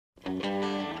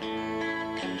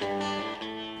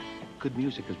Good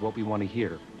music is what we want to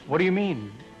hear. What do you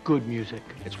mean, good music?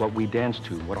 It's what we dance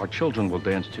to, what our children will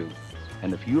dance to.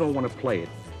 And if you don't want to play it,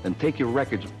 then take your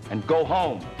records and go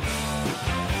home.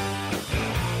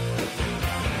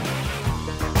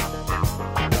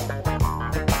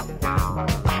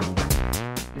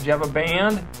 Did you have a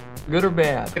band? Good or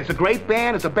bad? It's a great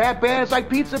band. It's a bad band. It's like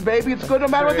pizza, baby. It's good no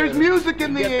matter what. There's music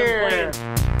in the air.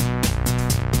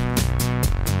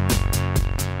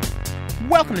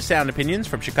 Welcome to Sound Opinions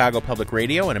from Chicago Public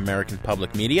Radio and American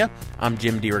Public Media. I'm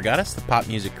Jim DeRogatis, the pop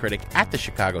music critic at the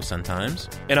Chicago Sun-Times.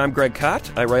 And I'm Greg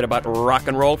Kot. I write about rock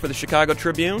and roll for the Chicago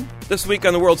Tribune. This week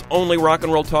on the world's only rock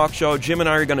and roll talk show, Jim and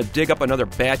I are going to dig up another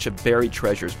batch of buried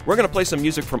treasures. We're going to play some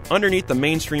music from underneath the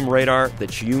mainstream radar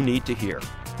that you need to hear.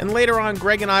 And later on,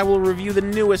 Greg and I will review the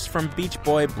newest from Beach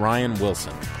Boy Brian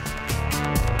Wilson.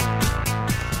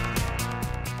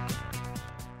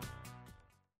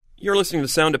 You're listening to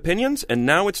Sound Opinions, and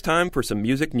now it's time for some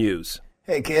music news.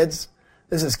 Hey kids,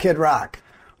 this is Kid Rock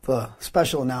with a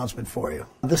special announcement for you.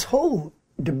 This whole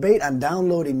debate on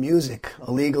downloading music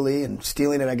illegally and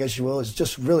stealing it, I guess you will, has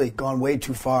just really gone way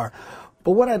too far.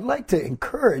 But what I'd like to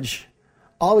encourage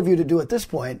all of you to do at this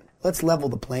point, let's level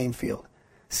the playing field.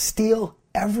 Steal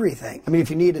everything. I mean,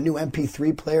 if you need a new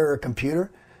MP3 player or a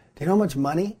computer, do you know how much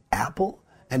money Apple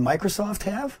and Microsoft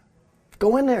have?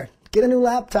 Go in there, get a new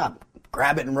laptop.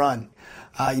 Grab it and run.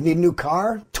 You need a new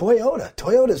car? Toyota.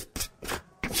 Toyota's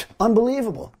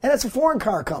unbelievable. And it's a foreign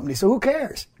car company, so who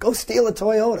cares? Go steal a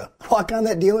Toyota. Walk on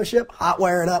that dealership,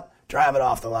 hotwire it up, drive it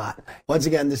off the lot. Once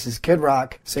again, this is Kid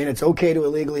Rock saying it's okay to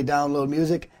illegally download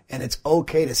music, and it's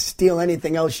okay to steal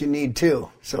anything else you need too.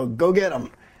 So go get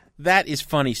them. That is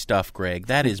funny stuff, Greg.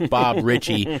 That is Bob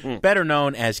Ritchie, better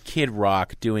known as Kid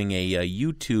Rock, doing a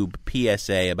YouTube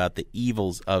PSA about the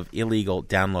evils of illegal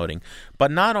downloading.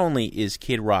 But not only is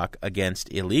Kid Rock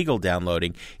against illegal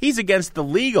downloading, he's against the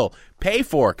legal,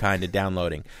 pay-for kind of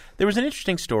downloading. There was an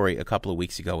interesting story a couple of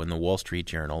weeks ago in the Wall Street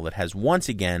Journal that has once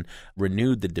again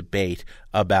renewed the debate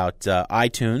about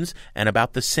iTunes and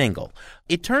about the single.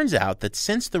 It turns out that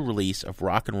since the release of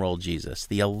Rock and Roll Jesus,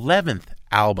 the 11th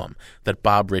album that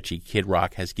Bob Ritchie, Kid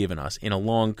Rock, has given us in a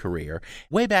long career,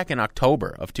 way back in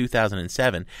October of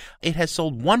 2007, it has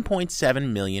sold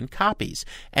 1.7 million copies.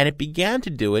 And it began to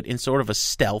do it in sort of a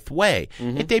stealth way.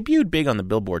 Mm-hmm. It debuted big on the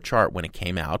Billboard chart when it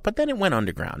came out, but then it went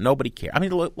underground. Nobody cared. I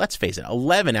mean, let's face it,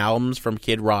 11 albums from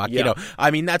Kid Rock, yeah.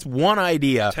 I mean, that's one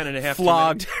idea 10.5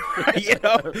 flogged,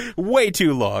 way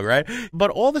too long, right? But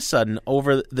all of a sudden,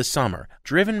 over the summer,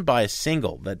 driven by a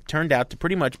single that turned out to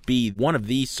pretty much be one of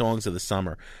the songs of the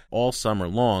summer, all summer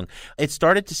long, it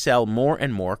started to sell more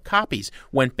and more copies.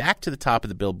 Went back to the top of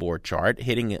the Billboard chart,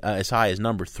 hitting as high as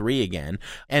number 3 again,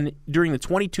 and during the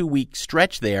 22-week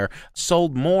stretch there,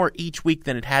 sold more each week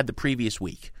than it had the previous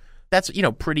week. That's,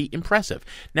 pretty impressive.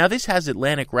 Now, this has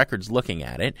Atlantic Records looking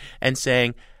at it and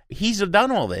saying he's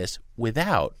done all this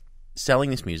without selling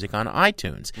this music on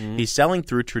iTunes. Mm-hmm. He's selling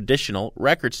through traditional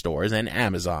record stores and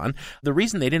Amazon. The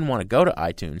reason they didn't want to go to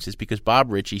iTunes is because Bob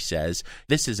Ritchie says,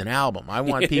 this is an album. I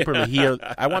want people to hear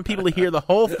the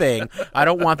whole thing. I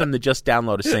don't want them to just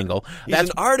download a single. That's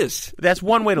an artist. That's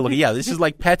one way to look at it. Yeah, this is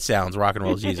like Pet Sounds, Rock and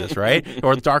Roll Jesus, right?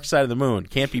 Or Dark Side of the Moon.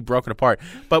 Can't be broken apart.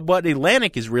 But what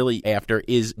Atlantic is really after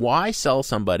is why sell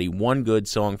somebody one good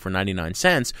song for 99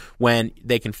 cents when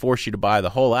they can force you to buy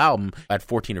the whole album at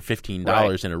 $14 or $15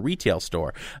 right. in a retail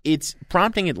store. It's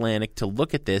prompting Atlantic to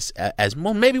look at this as,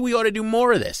 well, maybe we ought to do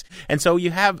more of this. And so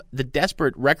you have the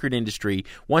desperate record industry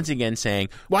once again saying,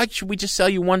 why should we just sell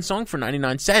you one song for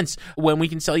 99 cents when we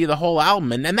can sell you the whole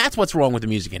album? And that's what's wrong with the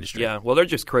music industry. Yeah, well, they're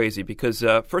just crazy because,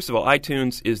 first of all,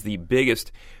 iTunes is the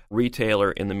biggest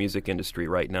retailer in the music industry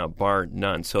right now, bar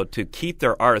none. So to keep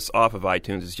their artists off of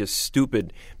iTunes is just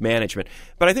stupid management.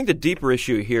 But I think the deeper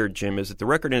issue here, Jim, is that the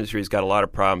record industry has got a lot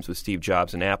of problems with Steve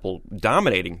Jobs and Apple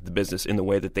dominating the business in the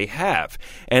way that they have.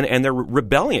 And they're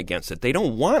rebelling against it. They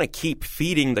don't want to keep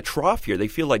feeding the trough here. They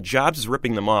feel like Jobs is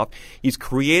ripping them off. He's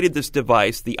created this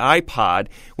device, the iPod,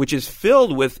 which is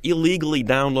filled with illegally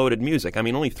downloaded music. I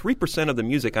mean, only 3% of the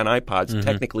music on iPods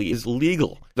technically is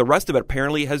legal. The rest of it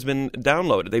apparently has been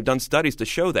downloaded. They've done studies to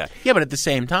show that. Yeah, but at the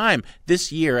same time,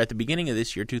 this year, at the beginning of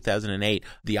this year, 2008,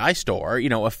 the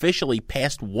iStore, officially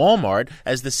passed Walmart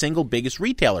as the single biggest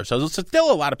retailer. So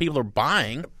still a lot of people are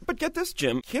buying. But get this,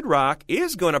 Jim. Kid Rock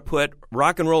is going to put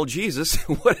Rock and Roll Jesus,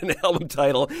 what an album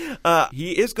title,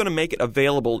 he is going to make it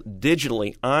available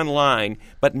digitally online,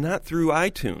 but not through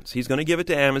iTunes. He's going to give it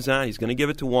to Amazon. He's going to give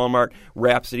it to Walmart,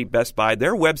 Rhapsody, Best Buy.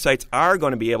 Their websites are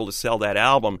going to be able to sell that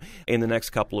album in the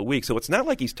next couple of weeks. So it's not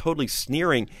like he's totally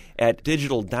sneering at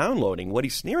digital downloading. What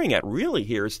he's sneering at really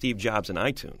here is Steve Jobs and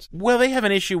iTunes. Well, they have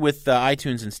an issue with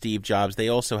iTunes and Steve Jobs. They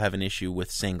also have an issue with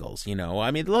singles.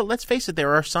 I mean, let's face it,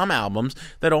 there are some albums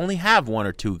that only have one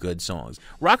or two good songs.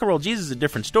 Rock and Roll Jesus is a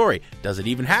different story. Does it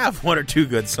even have one or two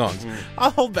good songs? I'll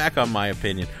hold back on my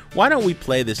opinion. Why don't we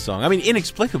play this song? I mean,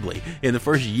 inexplicably, in the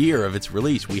first year of its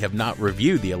release, we have not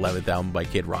reviewed the 11th album by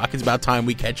Kid Rock. It's about time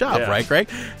we catch up, right, Greg?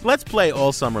 Let's play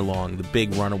All Summer Long, the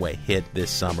big runaway hit this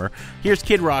summer. Here's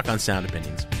Kid Rock on Sound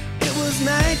Opinions. It was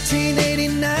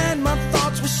 1989, my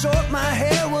thoughts were short, my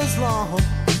hair was long.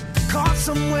 Caught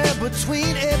somewhere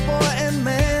between a boy and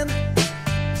man.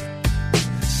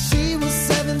 She was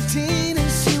 17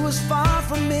 and she was far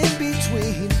from in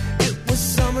between. It was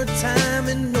summertime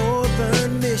in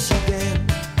northern Michigan.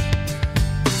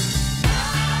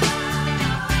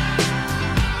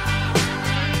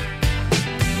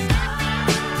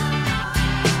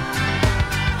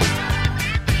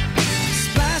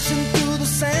 Splashing through the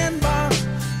sandbar,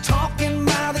 talking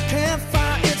by the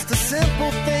campfire. It's the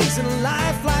simple things in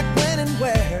life, like when and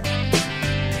where.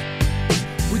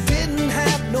 We didn't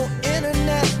have no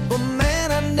internet, but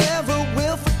man, I never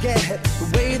will forget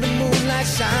the way the moonlight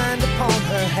shined upon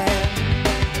her hair.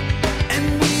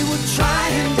 And we were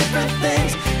trying different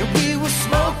things, and we were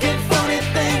smoking funny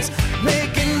things,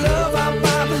 making love out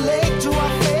by the lake to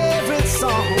our favorite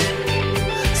song,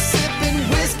 sipping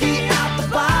whiskey out the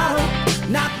bottle,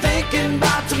 not thinking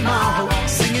about tomorrow,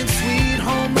 singing Sweet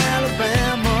Home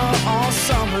Alabama all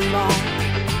summer long.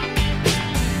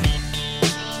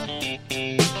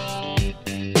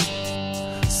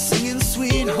 Singing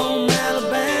Sweet Home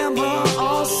Alabama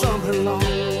all summer long.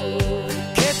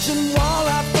 Catching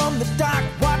walleye from the dock,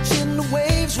 watching the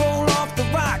waves roll off the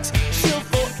rocks. She'll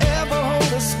forever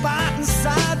hold a spot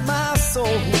inside my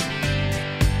soul.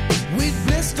 We'd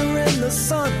blister in the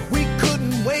sun, we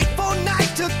couldn't wait for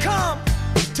night to come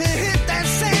to hit that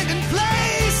sand and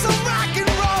play some rock and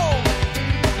roll.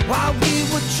 While we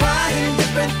were trying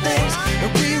different things,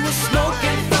 and we were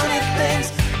smoking funny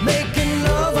things, making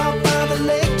love out by the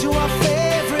lake to our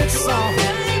favorite song,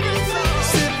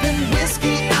 sipping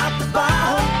whiskey out the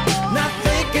bottle, not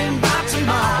thinking about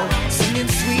tomorrow, singing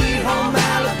Sweet Home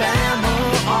Alabama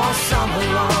all summer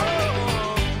long.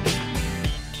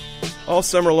 All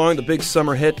summer long, the big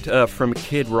summer hit from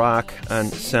Kid Rock on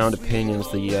Sound Opinions,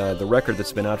 the record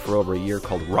that's been out for over a year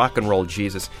called Rock and Roll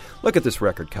Jesus. Look at this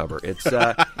record cover. It's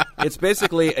it's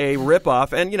basically a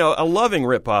ripoff, and a loving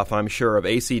ripoff, I'm sure, of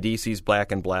AC/DC's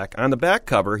Black and Black. On the back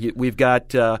cover, we've got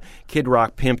Kid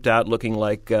Rock pimped out, looking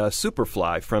like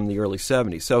Superfly from the early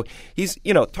 '70s. So he's,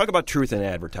 talk about truth in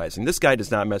advertising. This guy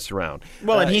does not mess around.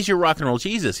 Well, and he's your rock and roll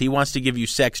Jesus. He wants to give you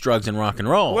sex, drugs, and rock and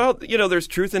roll. Well, there's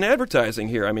truth in advertising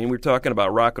here. I mean, we're talking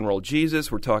about Rock and Roll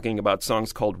Jesus. We're talking about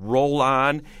songs called Roll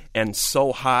On and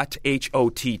So Hot,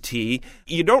 H-O-T-T.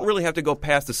 You don't really have to go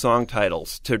past the song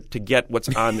titles to get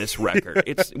what's on this record.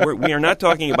 We are not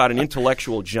talking about an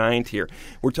intellectual giant here.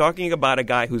 We're talking about a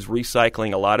guy who's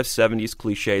recycling a lot of 70s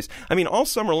cliches. I mean, All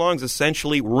Summer Long is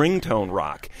essentially ringtone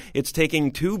rock. It's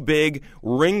taking two big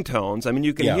ringtones. I mean,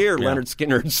 you can hear Leonard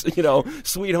Skinner's,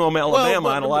 Sweet Home Alabama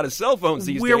on a lot of cell phones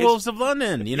these days. Werewolves of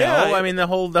London, I mean, the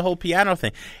whole piano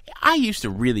thing. I used to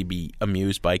really be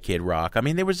amused by Kid Rock. I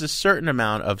mean, there was a certain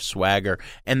amount of swagger,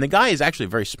 and the guy is actually a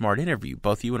very smart interview.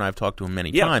 Both you and I have talked to him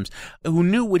many times. Who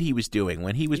knew what he was doing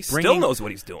when he was bringing? Still knows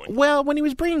what he's doing. Well, when he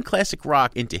was bringing classic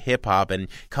rock into hip hop and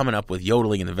coming up with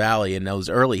Yodeling in the Valley and those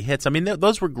early hits. I mean,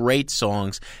 those were great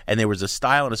songs, and there was a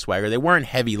style and a swagger. They weren't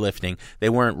heavy lifting. They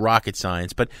weren't rocket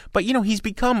science. But he's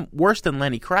become worse than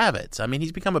Lenny Kravitz. I mean,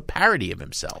 he's become a parody of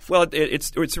himself. Well,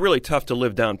 it's really tough to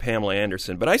live down Pamela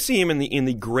Anderson, but I see him in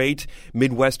the great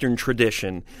Midwestern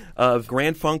tradition of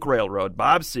Grand Funk Railroad,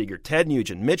 Bob Seger, Ted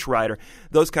Nugent, Mitch Ryder,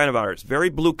 those kind of artists. Very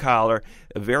blue collar,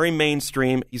 very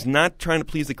mainstream. He's not trying to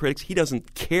please the critics. He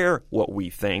doesn't care what we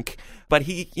think. But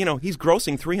he's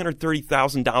grossing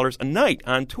 $330,000 a night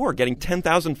on tour, getting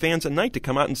 10,000 fans a night to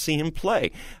come out and see him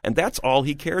play. And that's all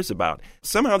he cares about.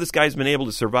 Somehow this guy's been able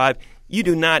to survive. You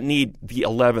do not need the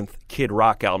 11th Kid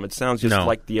Rock album. It sounds just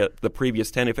like the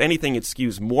previous 10. If anything, it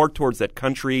skews more towards that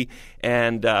country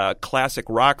and classic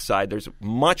rock side. There's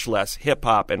much less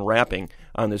hip-hop and rapping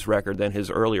on this record than his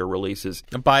earlier releases.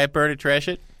 Buy it, burn it, trash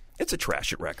it? It's a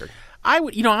trash it record.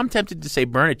 I'm tempted to say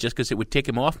burn it just because it would tick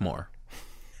him off more.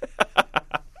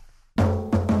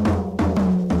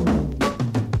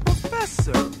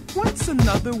 Professor,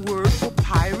 another word for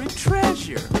pirate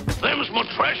treasure. Them's my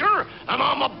treasure, and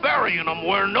I'm a-burying them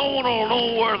where no one will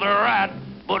know where they're at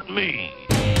but me.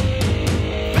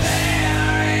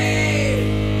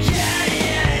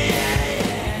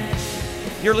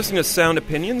 You're listening to Sound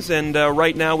Opinions, and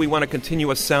right now we want to continue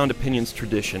a Sound Opinions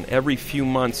tradition. Every few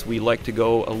months we like to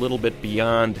go a little bit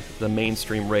beyond the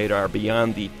mainstream radar,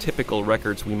 beyond the typical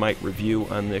records we might review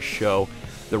on this show,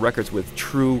 the records with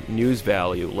true news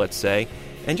value, let's say,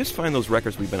 and just find those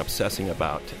records we've been obsessing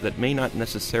about that may not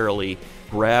necessarily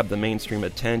grab the mainstream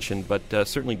attention, but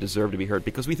certainly deserve to be heard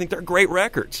because we think they're great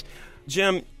records.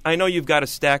 Jim, I know you've got a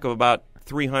stack of about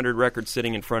 300 records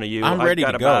sitting in front of you. I'm ready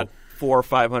I've got to go. About 400 or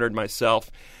 500 myself.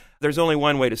 There's only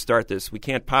one way to start this. We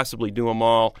can't possibly do them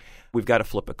all. We've got to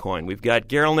flip a coin. We've got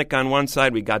Gerelnik on one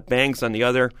side. We've got Bangs on the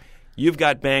other. You've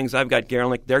got Bangs. I've got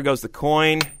Gerelnik. There goes the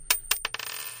coin.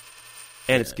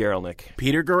 And it's Gerelnik.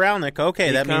 Peter Gerelnik. Okay,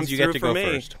 He that means comes you get through to for go me.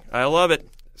 first. I love it.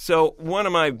 So one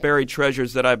of my buried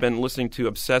treasures that I've been listening to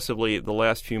obsessively the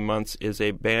last few months is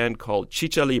a band called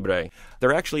Chicha Libre.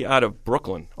 They're actually out of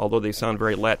Brooklyn, although they sound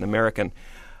very Latin American.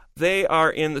 They are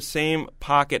in the same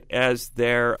pocket as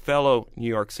their fellow New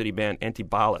York City band,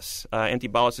 Antibalas.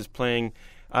 Antibalas is playing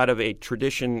out of a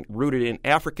tradition rooted in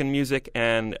African music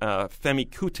and Femi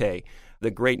Kuti,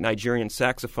 the great Nigerian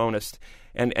saxophonist,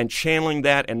 and channeling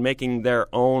that and making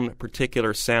their own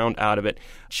particular sound out of it.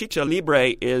 Chicha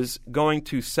Libre is going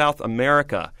to South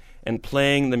America and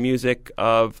playing the music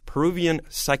of Peruvian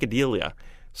psychedelia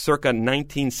circa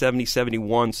 1970,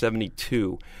 71,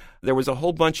 72. There was a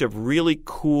whole bunch of really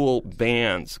cool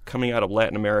bands coming out of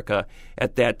Latin America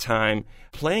at that time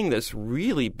playing this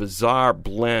really bizarre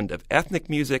blend of ethnic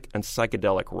music and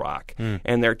psychedelic rock.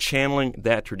 And they're channeling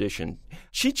that tradition.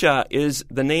 Chicha is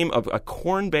the name of a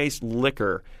corn-based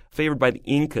liquor favored by the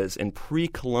Incas in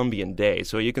pre-Columbian days.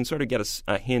 So you can sort of get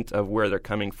a hint of where they're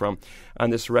coming from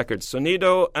on this record.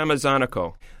 Sonido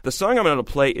Amazonico. The song I'm going to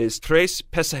play is Tres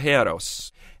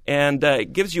Pasajeros. And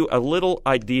it gives you a little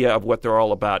idea of what they're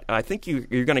all about. I think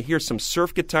you're going to hear some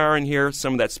surf guitar in here,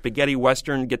 some of that spaghetti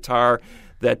western guitar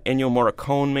that Ennio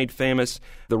Morricone made famous.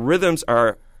 The rhythms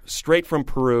are straight from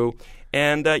Peru.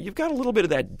 And you've got a little bit of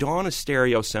that Dawn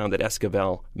Stereo sound that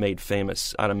Esquivel made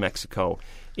famous out of Mexico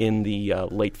in the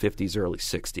late 50s, early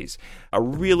 60s. A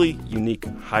really unique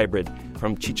hybrid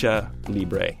from Chicha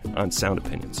Libre on Sound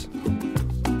Opinions.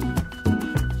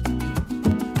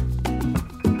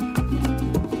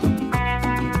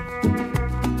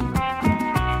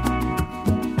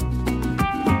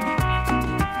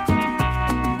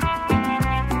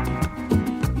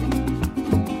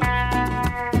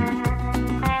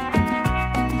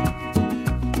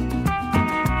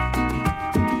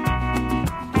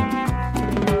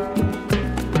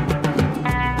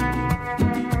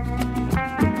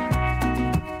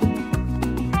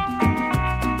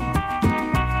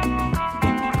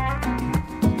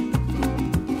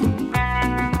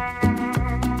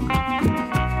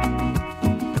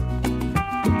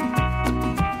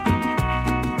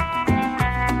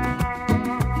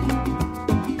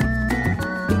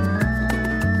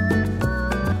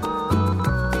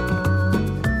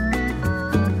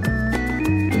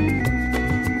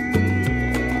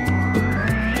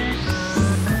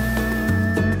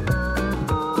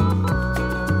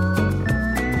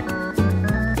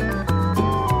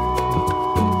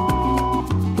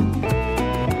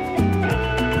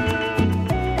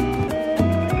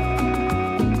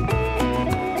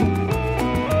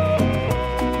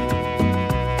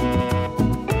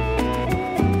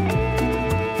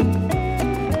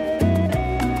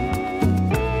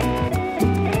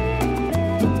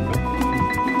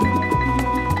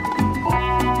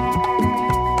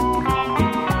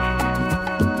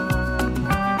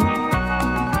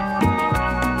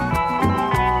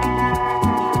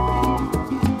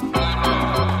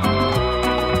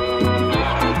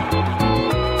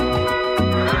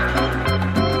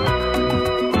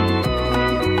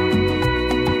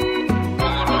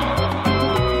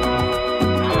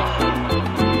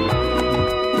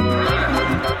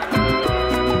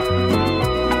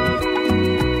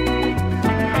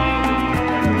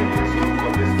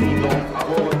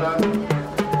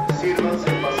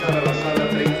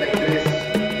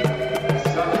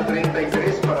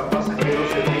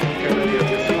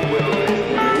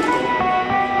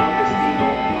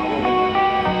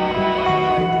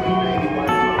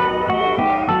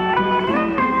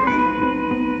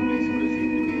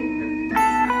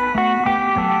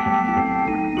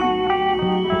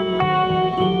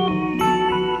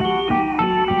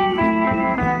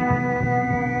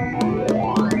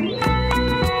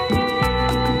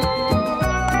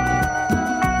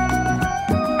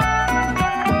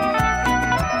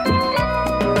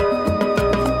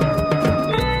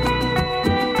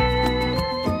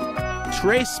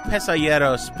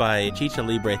 Pesayeros by Chicha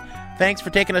Libre. Thanks for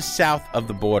taking us south of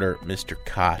the border, Mr.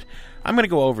 Cott. I'm going to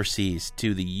go overseas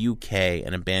to the UK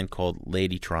and a band called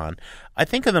Ladytron. I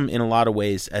think of them in a lot of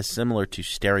ways as similar to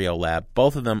Stereolab.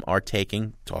 Both of them are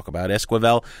taking, talk about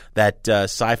Esquivel, that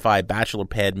sci-fi bachelor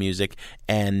pad music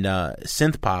and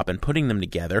synth pop and putting them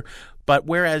together. But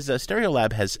whereas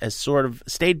Stereolab has sort of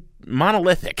stayed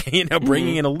monolithic,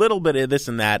 bringing in a little bit of this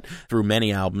and that through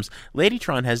many albums,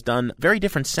 Ladytron has done very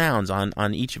different sounds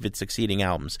on each of its succeeding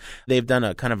albums. They've done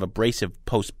a kind of abrasive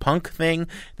post-punk thing.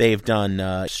 They've done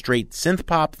a straight synth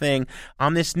pop thing.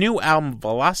 On this new album,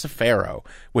 Velocifero,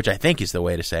 which I think is the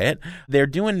way to say it, they're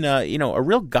doing a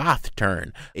real goth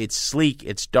turn. It's sleek,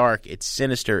 it's dark, it's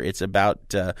sinister. It's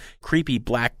about creepy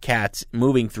black cats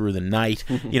moving through the night,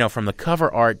 from the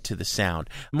cover art to the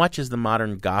sound. Much as the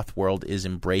modern goth world is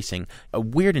embracing a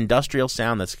weird industrial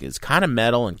sound that's kind of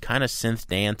metal and kind of synth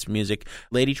dance music,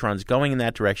 Ladytron's going in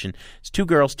that direction. It's two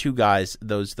girls, two guys.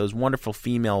 Those wonderful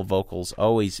female vocals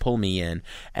always pull me in.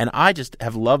 And I just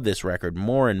have loved this record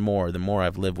more and more the more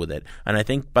I've lived with it. And I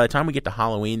think by the time we get to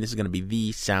Halloween, this is going to be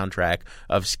the soundtrack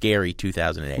of Scary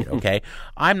 2008, okay?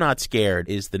 I'm Not Scared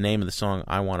is the name of the song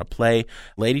I want to play.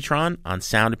 Ladytron on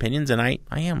Sound Opinions, and I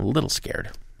am a little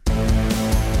scared.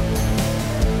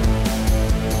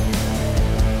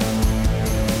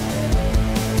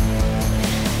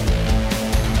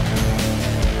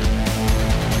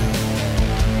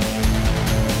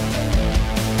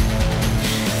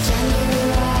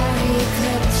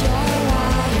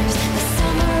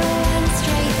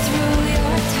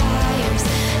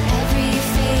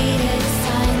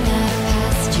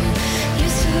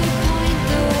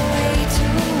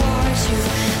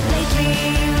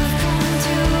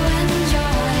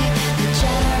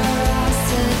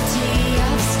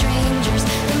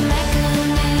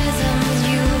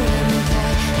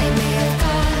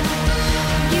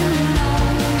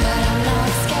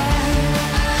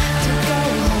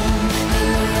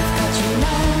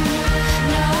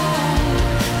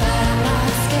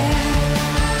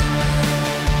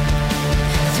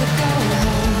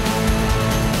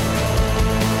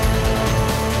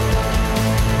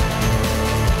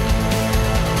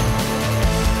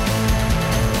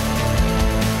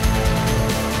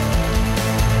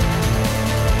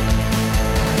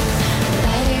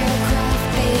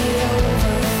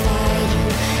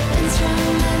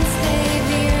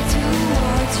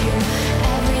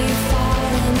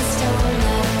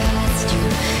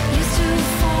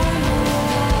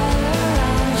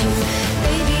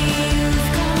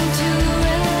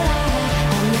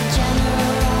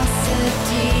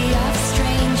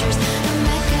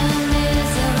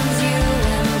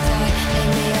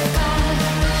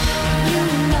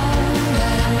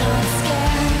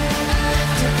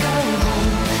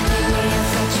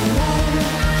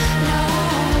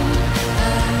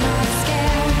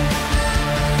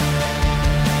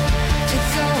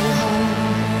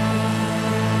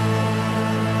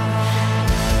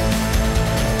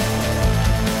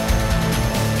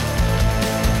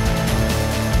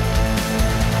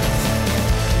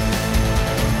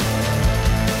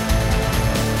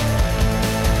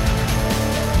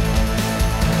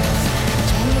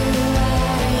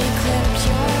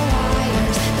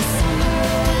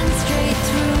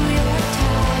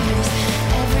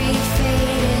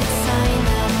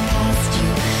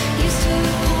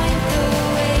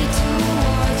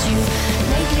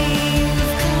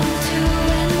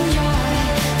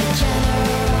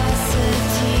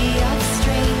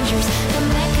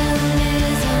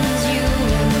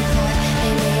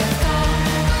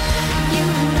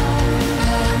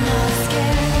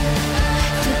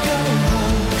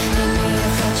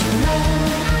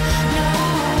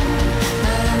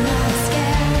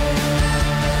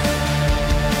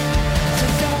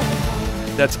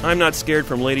 That's I'm Not Scared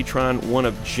from Ladytron, one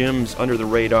of Jim's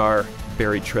under-the-radar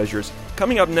buried treasures.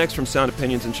 Coming up next from Sound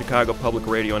Opinions in Chicago Public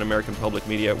Radio and American Public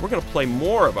Media, we're going to play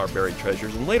more of our buried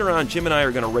treasures, and later on, Jim and I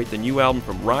are going to rate the new album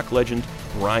from rock legend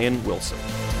Brian Wilson.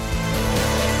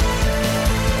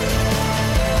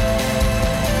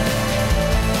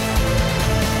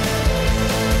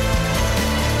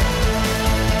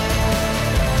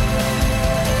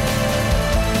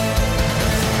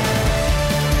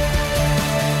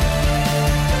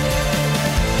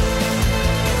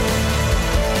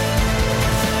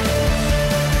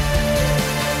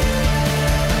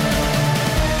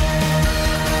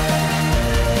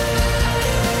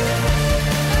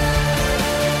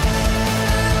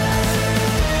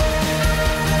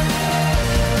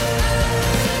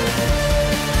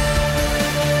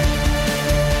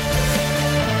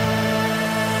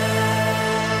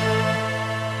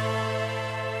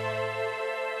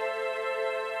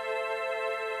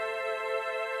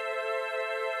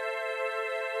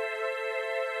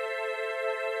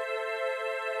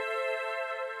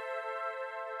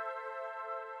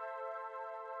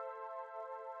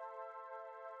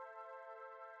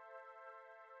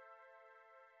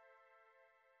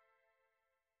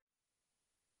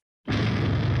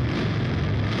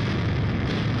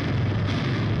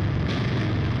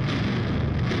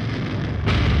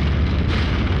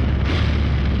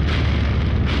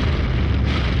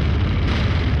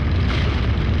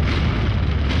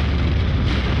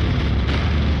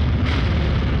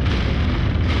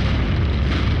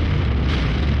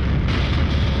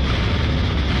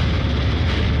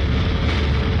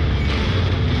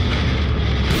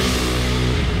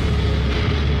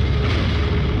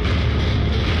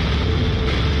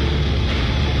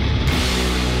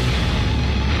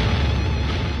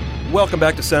 Welcome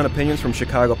back to Sound Opinions from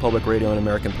Chicago Public Radio and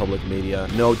American Public Media.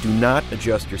 No, do not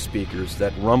adjust your speakers.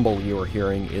 That rumble you are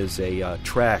hearing is a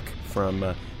track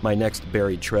from my next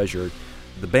buried treasure.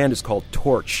 The band is called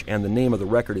Torch, and the name of the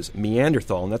record is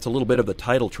Meanderthal, and that's a little bit of the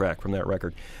title track from that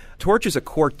record. Torch is a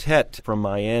quartet from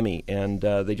Miami, and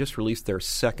they just released their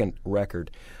second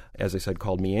record, as I said,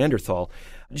 called Meanderthal.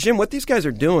 Jim, what these guys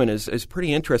are doing is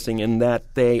pretty interesting in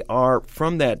that they are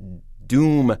from that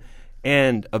doom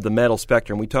end of the metal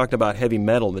spectrum. We talked about heavy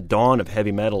metal, the dawn of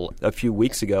heavy metal, a few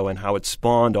weeks ago, and how it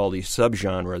spawned all these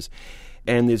subgenres.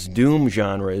 And this doom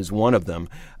genre is one of them.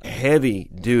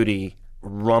 Heavy-duty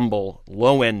rumble,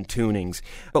 low-end tunings.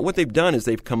 But what they've done is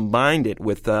they've combined it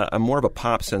with a more of a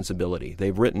pop sensibility.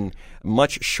 They've written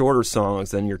much shorter songs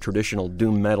than your traditional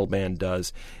doom metal band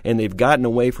does, and they've gotten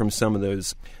away from some of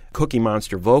those Cookie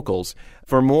Monster vocals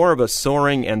for more of a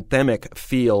soaring anthemic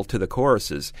feel to the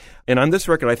choruses. And on this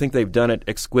record, I think they've done it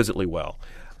exquisitely well.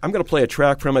 I'm going to play a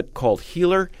track from it called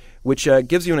Healer, which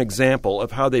gives you an example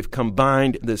of how they've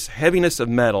combined this heaviness of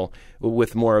metal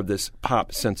with more of this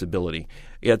pop sensibility.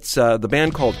 It's the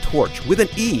band called Torch, with an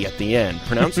E at the end,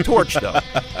 pronounced Torch, though,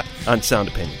 on Sound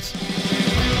Opinions.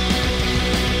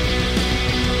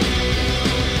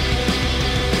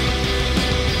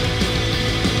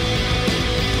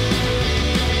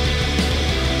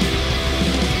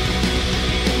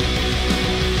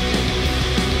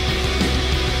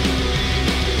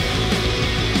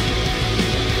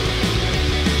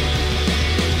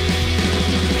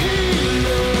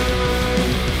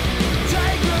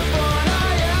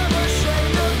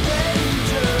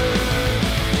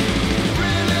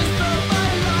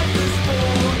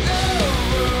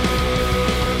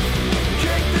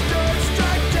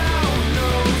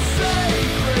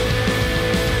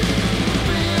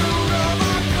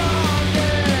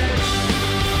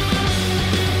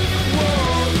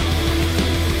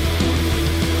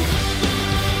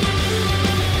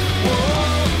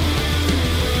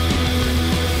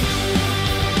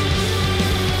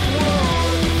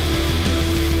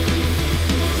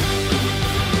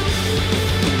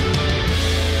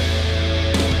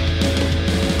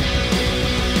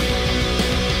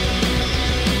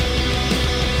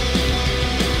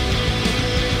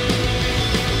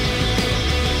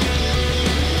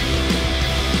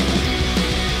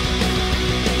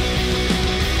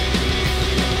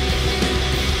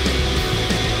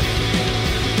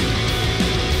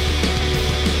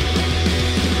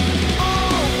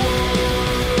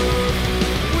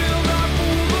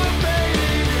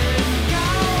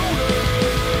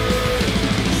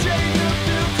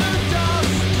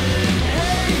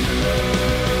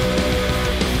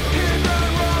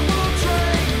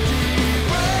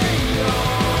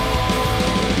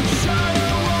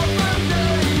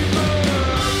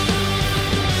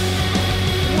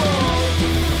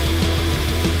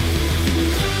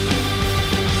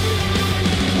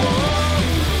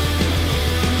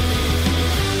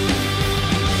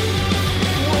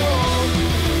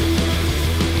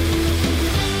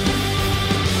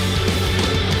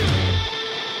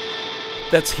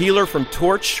 That's Healer from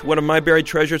Torch, one of my buried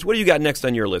treasures. What do you got next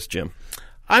on your list, Jim?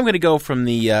 I'm going to go from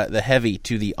the heavy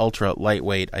to the ultra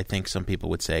lightweight, I think some people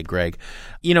would say, Greg.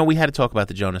 You know, we had to talk about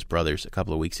the Jonas Brothers a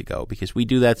couple of weeks ago because we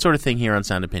do that sort of thing here on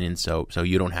Sound Opinions, so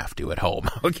you don't have to at home,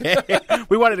 okay?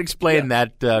 We wanted to explain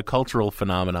that cultural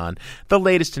phenomenon, the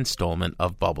latest installment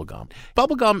of bubblegum.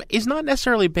 Bubblegum is not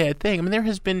necessarily a bad thing. I mean, there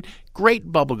has been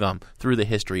great bubblegum through the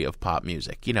history of pop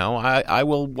music. You know, I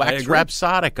will wax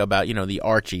rhapsodic about, you know, the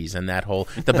Archies and that whole,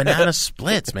 the Banana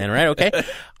Splits, man, right? Okay?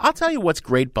 I'll tell you what's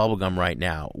great bubblegum right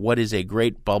now. What is a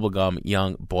great bubblegum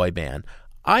young boy band?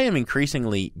 I am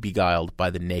increasingly beguiled by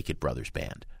the Naked Brothers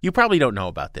Band. You probably don't know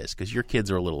about this because your kids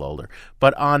are a little older.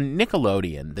 But on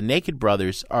Nickelodeon, the Naked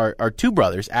Brothers are two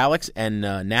brothers, Alex and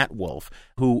Nat Wolf,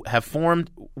 who have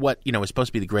formed what, you know, is supposed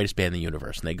to be the greatest band in the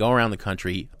universe. And they go around the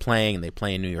country playing, and they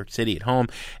play in New York City at home.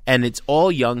 And it's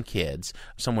all young kids,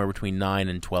 somewhere between 9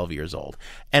 and 12 years old.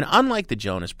 And unlike the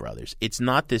Jonas Brothers, it's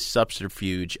not this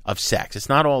subterfuge of sex. It's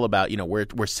not all about, you know,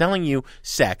 we're selling you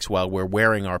sex while we're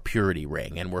wearing our purity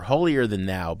ring. And we're holier than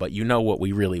thou, but you know what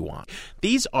we really want.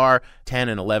 These are 10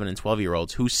 and 11 and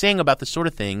 12-year-olds who sing about the sort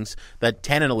of things that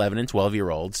 10 and 11 and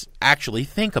 12-year-olds actually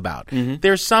think about. Mm-hmm.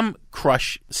 There's some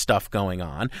crush stuff going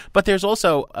on, but there's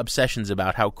also obsessions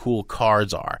about how cool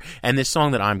cars are. And this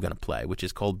song that I'm going to play, which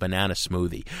is called Banana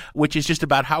Smoothie, which is just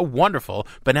about how wonderful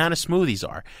banana smoothies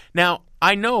are. Now,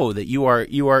 I know that you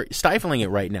are stifling it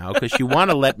right now because you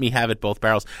want to let me have it both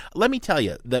barrels. Let me tell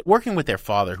you that working with their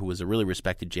father, who was a really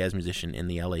respected jazz musician in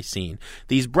the L.A. scene,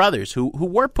 these brothers who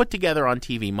were put together on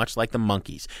TV, much like the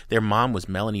Monkees. Their mom was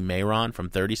Melanie Mayron from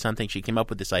 30-something. She came up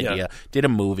with this idea, did a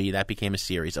movie, that became a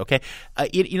series, okay?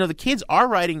 The kids are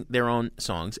writing their own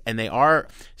songs, and they are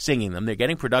singing them. They're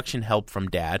getting production help from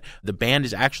Dad. The band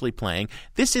is actually playing.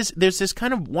 There's this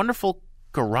kind of wonderful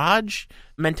garage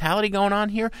mentality going on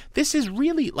here. This is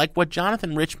really like what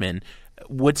Jonathan Richman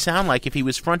would sound like if he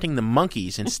was fronting the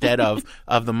Monkees instead of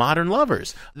the Modern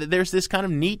Lovers. There's this kind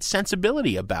of neat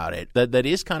sensibility about it that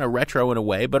is kind of retro in a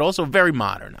way, but also very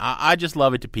modern. I just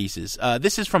love it to pieces.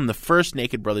 This is from the first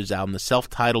Naked Brothers album, the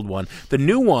self-titled one. The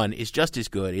new one is just as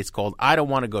good. It's called I Don't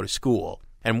Want to Go to School.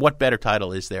 And what better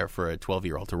title is there for a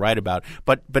 12-year-old to write about?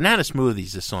 But Banana Smoothie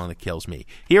is the song that kills me.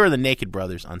 Here are the Naked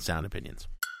Brothers on Sound Opinions.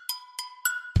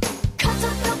 Cut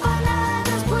up the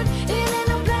bananas, put it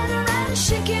in a blender and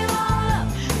shake it all up,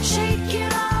 shake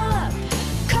it all up.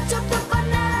 Cut up the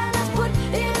bananas, put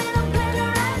it in a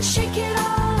blender and shake it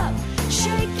all up,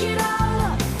 shake it all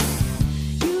up.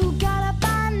 You got a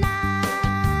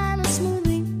banana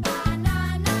smoothie,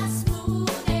 banana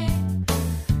smoothie.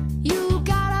 You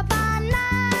got a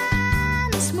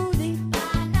banana smoothie,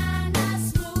 banana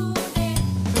smoothie.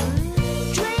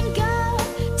 Drink up,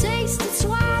 taste it,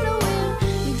 swallow it.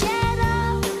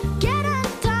 Get on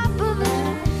top of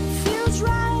it, feels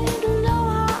right,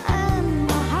 aloha and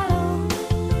mahalo.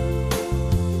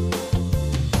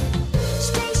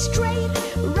 Stay straight,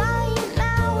 right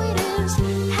now it is.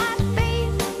 Have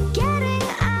faith, getting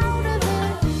out of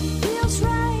it, feels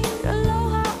right,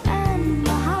 aloha and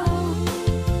mahalo.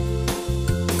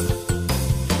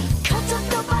 Cut up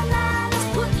the bananas,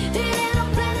 put it in a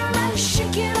blender and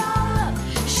shake it all up,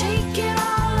 shake it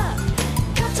all up.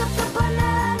 Cut up the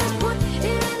bananas, put it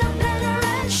in a blender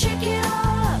and shake it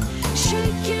all up,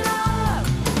 shake it all up.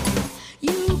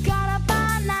 You got a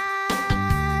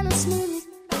banana smoothie,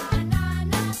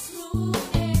 banana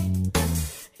smoothie.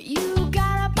 You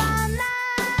got a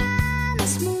banana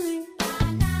smoothie,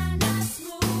 banana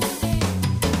smoothie.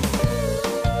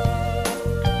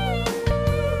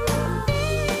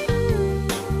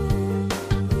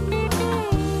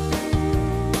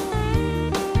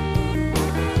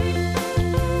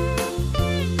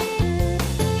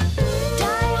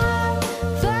 Die hard,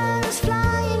 feathers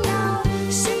flying now.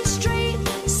 See straight,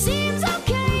 seems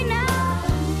okay now.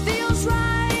 Feels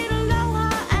right, aloha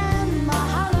and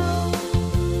mahalo.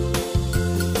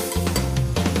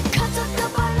 Cut up the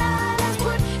bananas,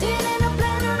 put it in a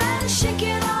blender and shake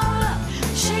it all up,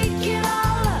 shake it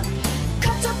all up.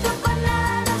 Cut up the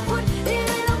bananas, put it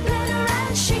in a blender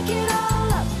and shake it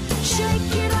all up,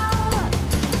 shake it all up.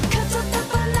 Cut up the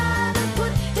bananas,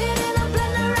 put it in a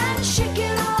blender and shake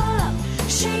it all up,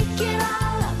 shake it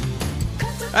all up.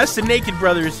 That's the Naked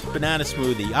Brothers Banana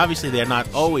Smoothie. Obviously, they're not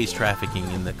always trafficking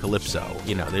in the calypso.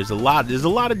 There's a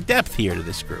lot of depth here to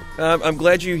this group. I'm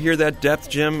glad you hear that depth,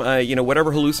 Jim.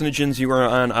 Whatever hallucinogens you are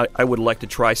on, I would like to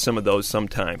try some of those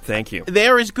sometime. Thank you.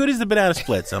 They're as good as the Banana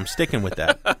Splits. I'm sticking with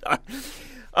that.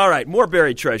 All right, more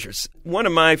buried treasures. One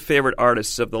of my favorite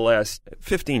artists of the last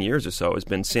 15 years or so has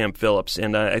been Sam Phillips,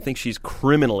 and I think she's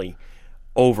criminally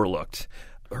overlooked.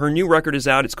 Her new record is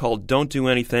out. It's called Don't Do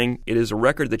Anything. It is a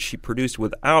record that she produced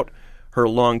without her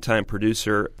longtime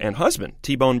producer and husband,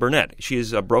 T-Bone Burnett. She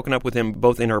has broken up with him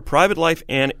both in her private life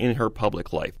and in her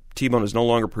public life. T-Bone is no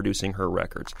longer producing her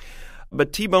records.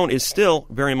 But T-Bone is still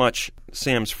very much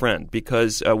Sam's friend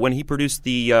because when he produced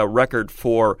the record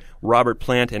for Robert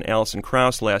Plant and Alison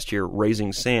Krauss last year,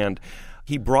 Raising Sand,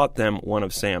 he brought them one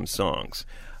of Sam's songs.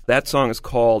 That song is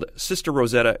called Sister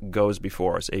Rosetta Goes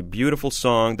Before Us, a beautiful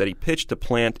song that he pitched to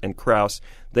Plant and Krauss.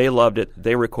 They loved it.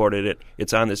 They recorded it.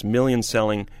 It's on this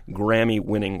million-selling,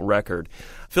 Grammy-winning record.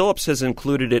 Phillips has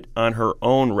included it on her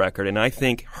own record, and I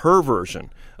think her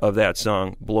version of that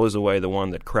song blows away the one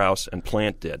that Krauss and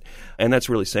Plant did. And that's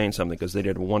really saying something because they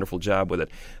did a wonderful job with it.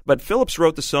 But Phillips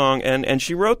wrote the song, and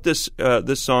she wrote this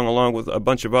song along with a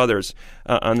bunch of others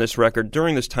on this record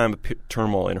during this time of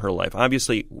turmoil in her life.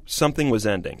 Obviously, something was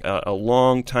ending. A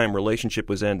long-time relationship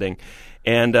was ending,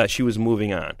 and she was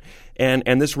moving on.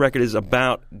 And this record is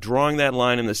about drawing that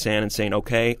line in the sand and saying,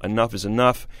 okay, enough is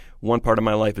enough. One part of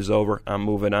my life is over. I'm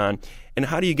moving on. And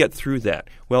how do you get through that?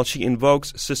 Well, she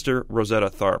invokes Sister Rosetta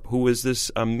Tharpe, who was this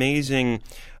amazing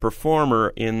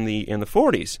performer in the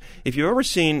 40s. If you've ever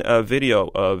seen a video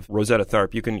of Rosetta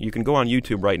Tharpe, you can go on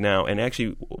YouTube right now and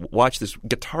actually watch this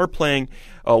guitar-playing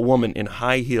woman in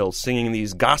high heels singing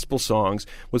these gospel songs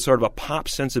with sort of a pop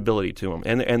sensibility to them.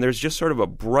 And there's just sort of a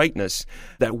brightness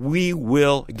that we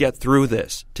will get through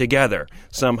this together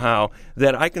somehow,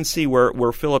 that I can see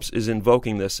where Phillips is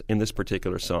invoking this in this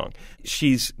particular song.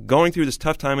 She's going through this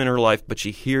tough time in her life, but she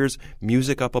hears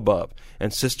music up above,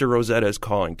 and Sister Rosetta is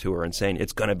calling to her and saying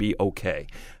it's going to be okay.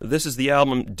 This is the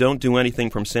album Don't Do Anything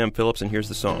from Sam Phillips, and here's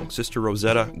the song. Sister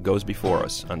Rosetta Goes Before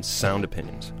Us on Sound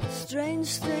Opinions.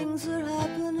 Strange things are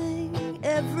happening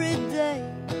every day.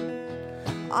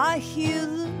 I hear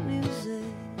the music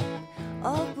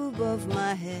up above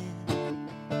my head.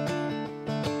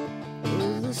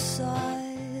 Oh, the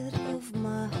side of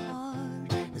my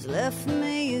heart has left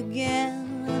me again.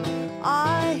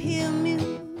 I hear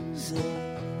music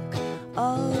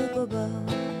up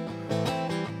above.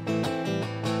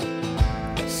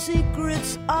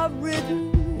 Secrets are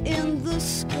written in the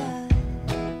sky.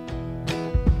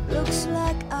 Looks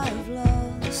like I've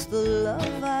lost the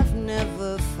love I've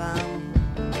never found.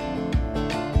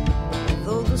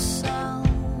 Though the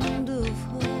sound of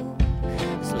hope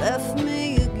has left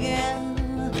me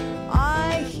again,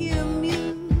 I hear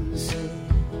music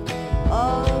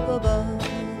up above.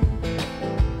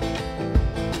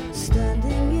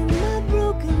 Standing in my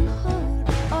broken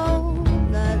heart all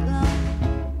night long.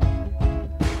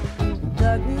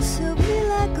 Darkness held me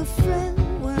like a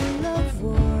friend when love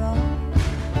wore off.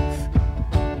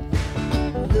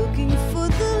 Looking for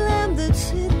the lamb that's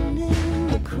hidden in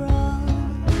the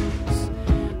cross,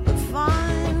 but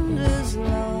find is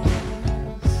lost.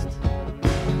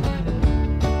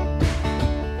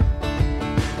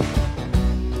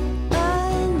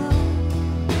 I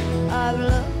know I've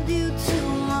loved you too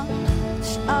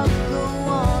much. I'll go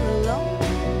on alone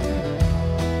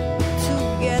to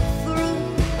get through.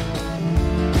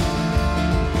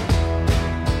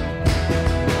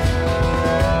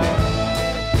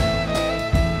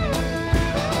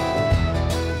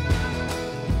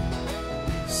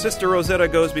 Sister Rosetta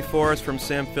Goes Before Us from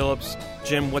Sam Phillips.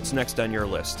 Jim, what's next on your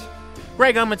list?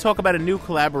 Greg, I'm going to talk about a new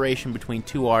collaboration between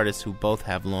two artists who both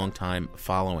have longtime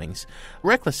followings.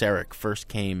 Reckless Eric first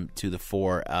came to the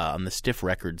fore on the Stiff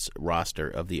Records roster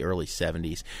of the early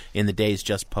 70s, in the days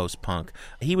just post-punk.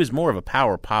 He was more of a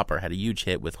power popper, had a huge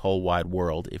hit with Whole Wide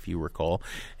World, if you recall,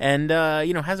 and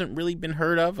hasn't really been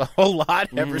heard of a whole lot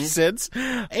ever since.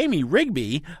 Amy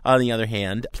Rigby, on the other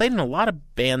hand, played in a lot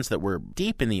of bands that were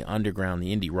deep in the underground,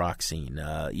 the indie rock scene.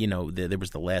 There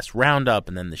was the Last Roundup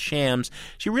and then the Shams.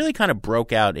 She really kind of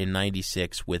broke out in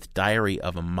 96 with Diary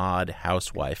of a Mod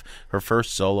Housewife, her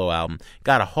first solo album.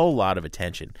 Got a whole lot of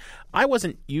attention. I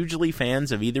wasn't usually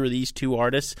fans of either of these two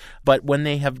artists, but when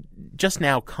they have just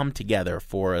now come together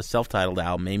for a self-titled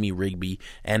album, Amy Rigby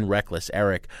and Reckless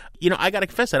Eric, I got to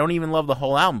confess, I don't even love the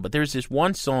whole album, but there's this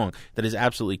one song that is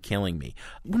absolutely killing me.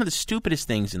 One of the stupidest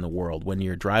things in the world when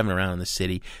you're driving around in the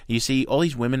city, you see all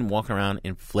these women walking around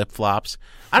in flip-flops.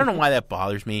 I don't know why that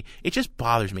bothers me. It just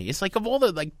bothers me. It's like of all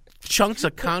the chunks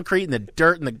of concrete and the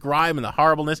dirt and the grime and the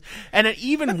horribleness. And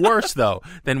even worse, though,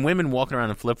 than women walking around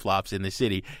in flip-flops in the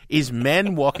city is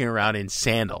men walking around in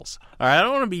sandals. All right, I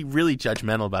don't want to be really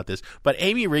judgmental about this, but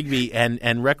Amy Rigby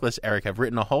and Reckless Eric have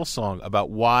written a whole song about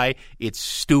why it's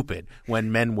stupid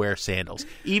when men wear sandals.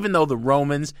 Even though the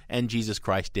Romans and Jesus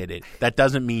Christ did it, that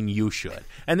doesn't mean you should.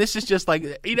 And this is just like,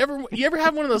 you ever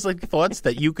have one of those thoughts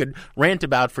that you could rant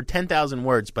about for 10,000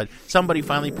 words, but somebody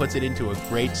finally puts it into a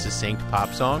great, succinct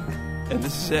pop song? And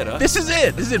this is it, huh? This is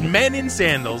it. This is Men in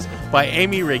Sandals by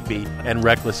Amy Rigby and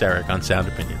Reckless Eric on Sound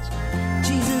Opinions.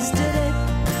 Jesus did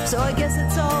it, so I guess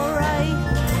it's alright.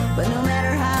 But no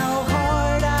matter how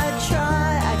hard I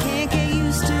try, I can't get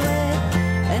used to it.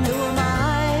 And who am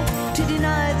I to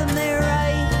deny them their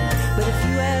right? But if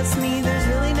you ask me, there's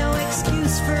really no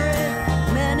excuse for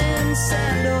it. Men in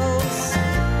sandals.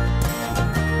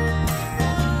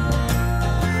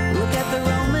 Look at the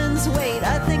Romans, wait,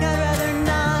 I think I'd rather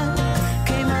not.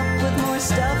 Came up with more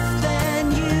stuff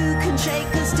than you can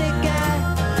shake a stick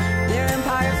at. Their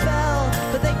empire fell,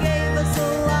 but they gave us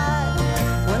a lot.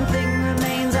 One thing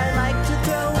remains, I like to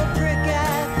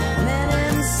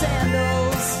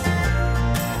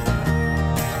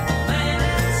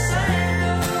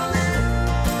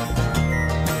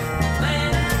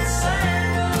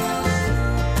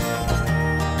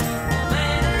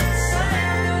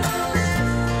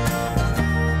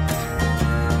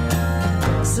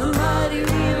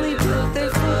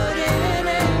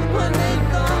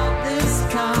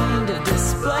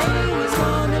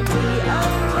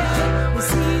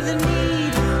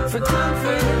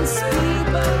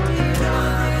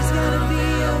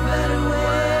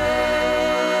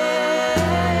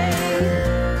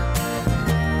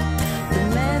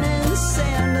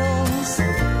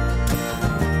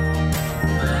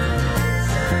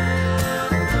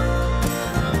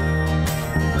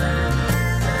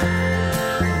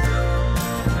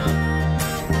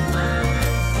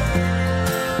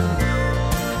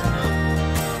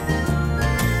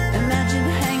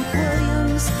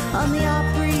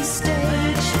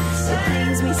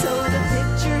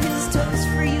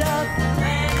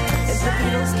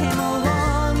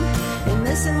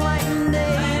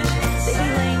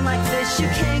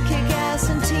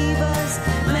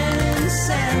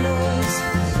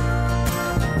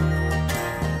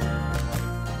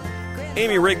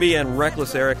Amy Rigby and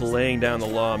Reckless Eric laying down the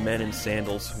law, Men in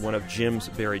Sandals, one of Jim's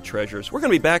buried treasures. We're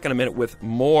going to be back in a minute with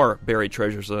more buried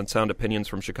treasures on Sound Opinions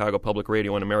from Chicago Public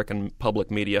Radio and American Public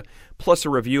Media, plus a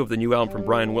review of the new album from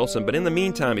Brian Wilson. But in the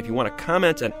meantime, if you want to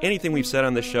comment on anything we've said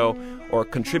on this show or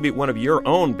contribute one of your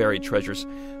own buried treasures,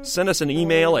 send us an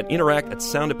email at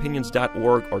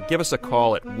interact@soundopinions.org or give us a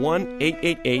call at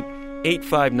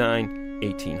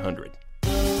 1-888-859-1800.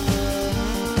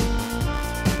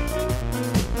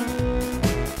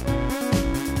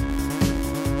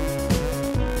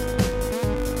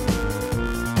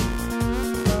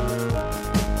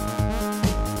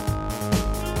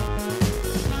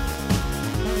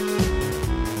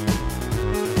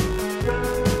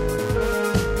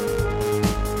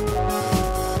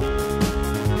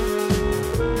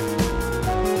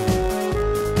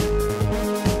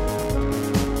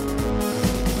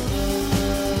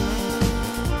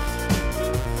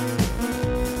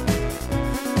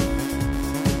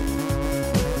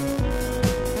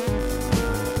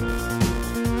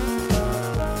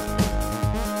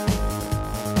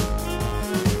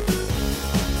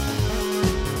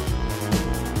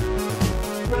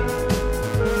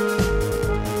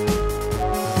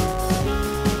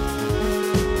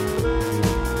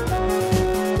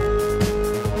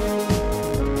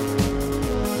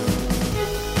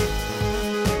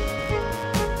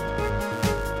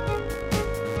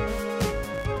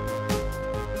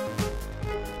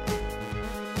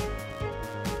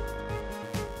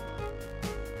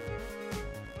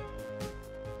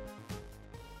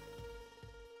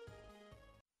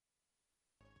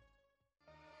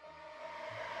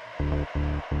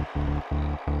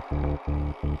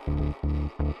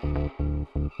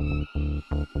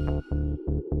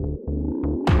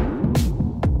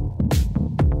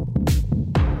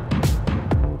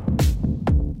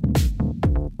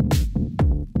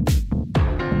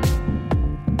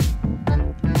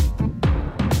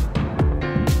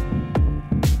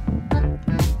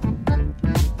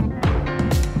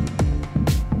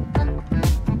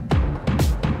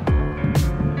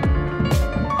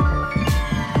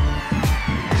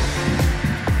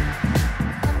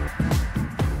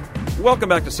 Welcome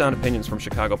back to Sound Opinions from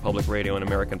Chicago Public Radio and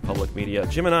American Public Media.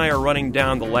 Jim and I are running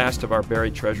down the last of our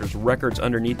buried treasures, records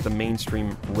underneath the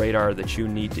mainstream radar that you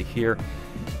need to hear.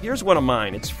 Here's one of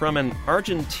mine. It's from an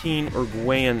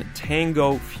Argentine-Uruguayan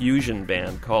tango fusion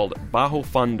band called Bajo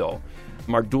Fondo.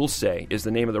 Mar Dulce is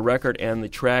the name of the record, and the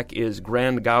track is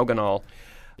Gran Gauganal.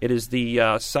 It is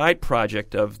the side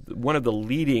project of one of the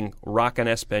leading rock en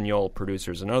español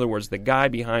producers. In other words, the guy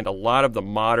behind a lot of the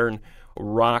modern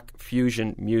rock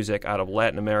fusion music out of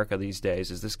Latin America these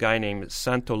days is this guy named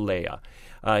Santolaya.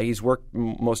 He's worked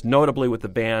most notably with the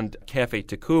band Cafe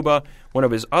Tacuba. One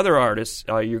of his other artists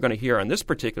you're going to hear on this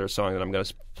particular song that I'm going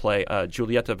to play,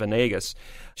 Julieta Venegas.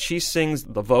 She sings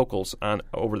the vocals on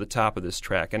over the top of this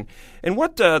track. And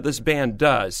what this band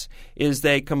does is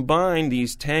they combine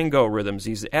these tango rhythms,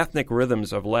 these ethnic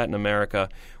rhythms of Latin America,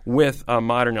 with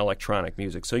modern electronic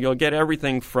music. So you'll get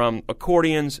everything from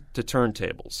accordions to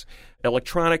turntables,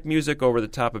 electronic music over the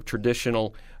top of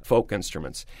traditional folk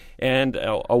instruments, and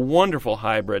a wonderful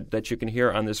hybrid that you can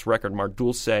hear on this record, Mar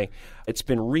Dulce. It's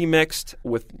been remixed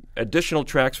with additional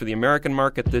tracks for the American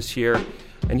market this year.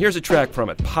 And here's a track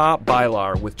from it, Pa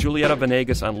Bailar, with Julieta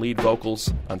Venegas on lead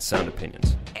vocals on Sound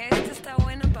Opinions.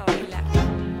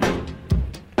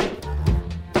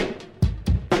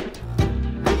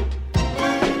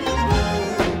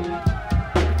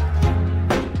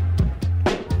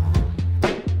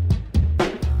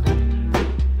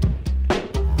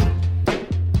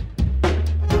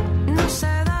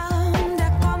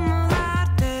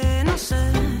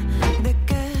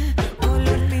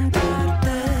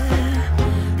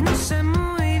 No sé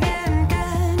muy bien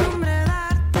qué nombre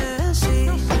darte, si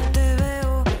te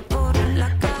veo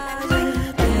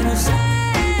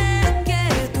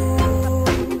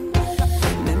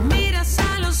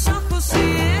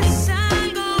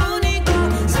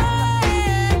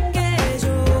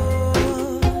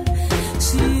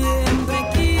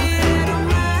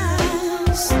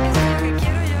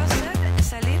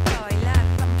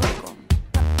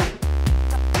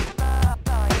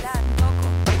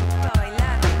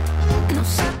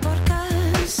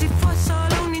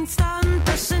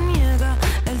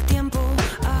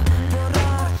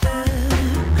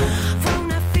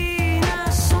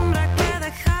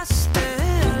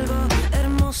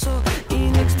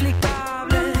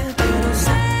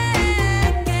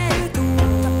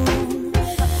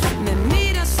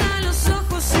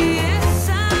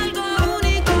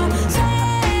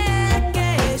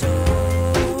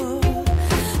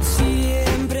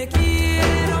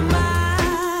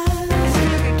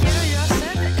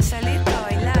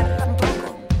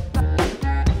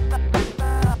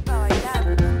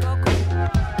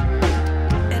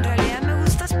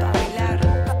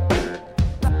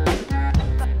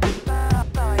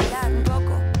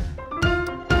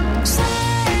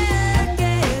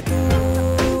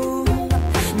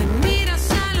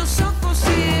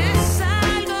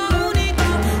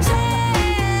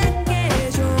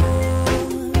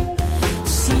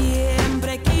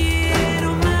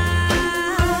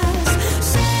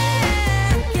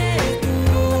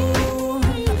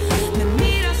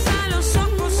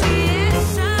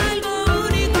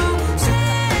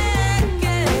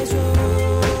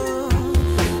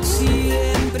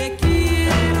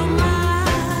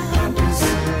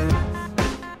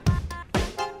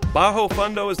Bajo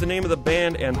Fundo is the name of the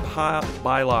band, and Pa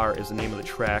Bailar is the name of the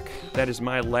track. That is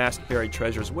my last Buried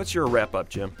Treasures. What's your wrap-up,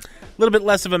 Jim? A little bit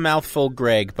less of a mouthful,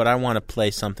 Greg, but I want to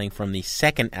play something from the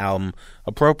second album,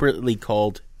 appropriately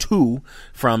called 2,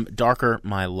 from Darker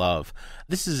My Love.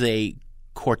 This is a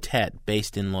quartet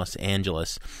based in Los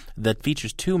Angeles that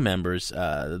features two members,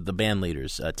 the band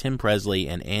leaders, Tim Presley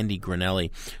and Andy Granelli,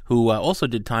 who also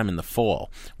did time in The Fall,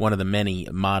 one of the many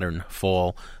modern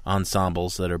fall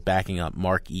ensembles that are backing up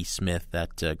Mark E. Smith,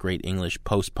 that great English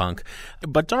post-punk.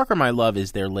 But Darker My Love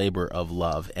is their labor of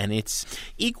love, and it's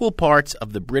equal parts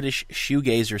of the British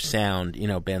shoegazer sound, you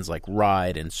know, bands like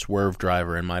Ride and Swerve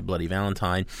Driver and My Bloody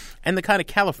Valentine, and the kind of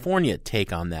California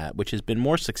take on that, which has been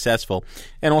more successful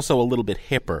and also a little bit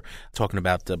hipper, talking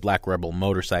about the Black Rebel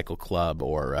Motorcycle Club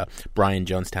or Brian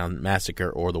Jonestown Massacre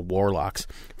or the Warlocks.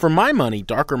 For my money,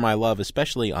 Darker My Love,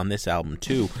 especially on this album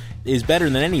too, is better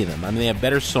than any of them. I mean, they have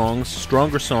better songs,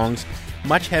 stronger songs,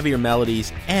 much heavier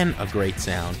melodies, and a great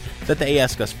sound that they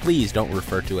ask us, please don't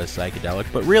refer to as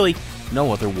psychedelic, but really,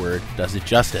 no other word does it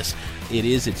justice.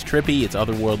 It's trippy, it's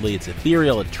otherworldly, it's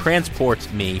ethereal, it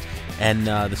transports me, and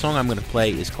the song I'm going to play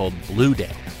is called Blue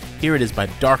Day. Here it is by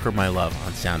Darker My Love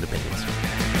on Sound Opinions.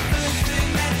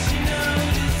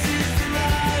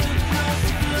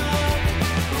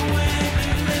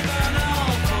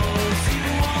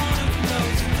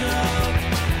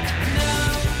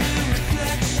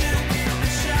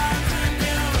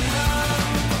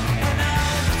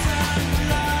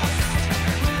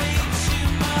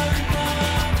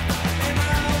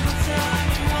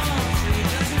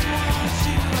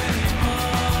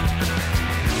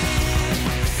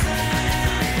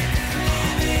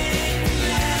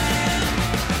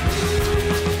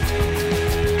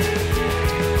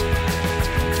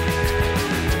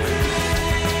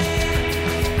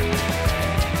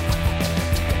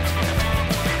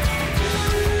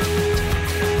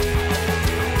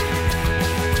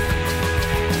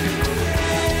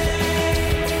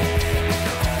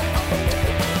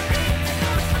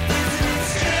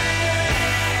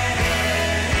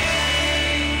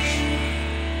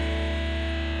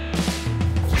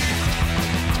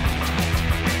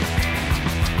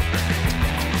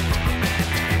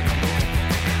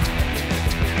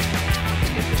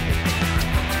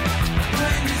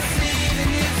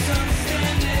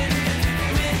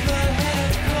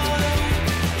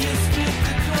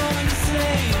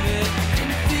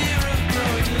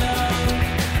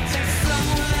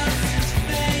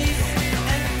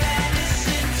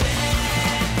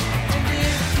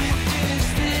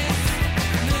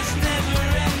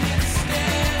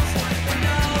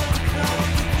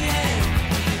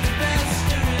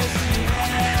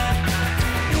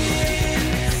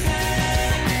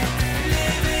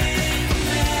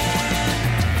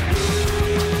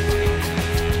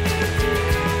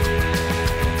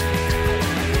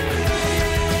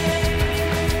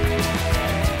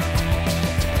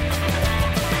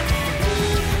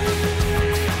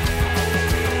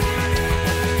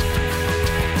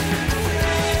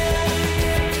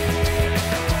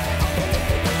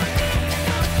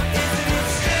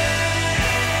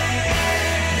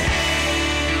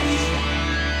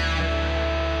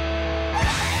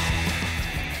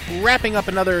 Wrapping up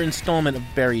another installment of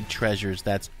Buried Treasures,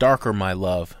 that's Darker My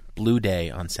Love, Blue Day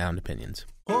on Sound Opinions.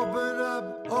 Open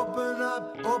up,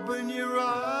 open your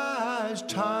eyes.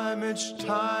 It's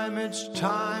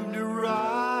time to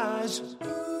rise.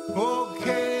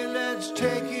 Okay, let's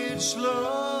take it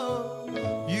slow.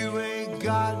 You ain't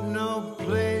got no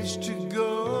place to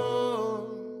go.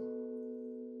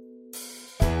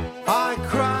 I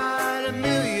cried a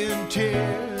million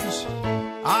tears.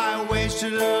 I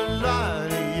wasted a lot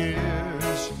of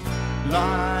years.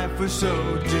 Life was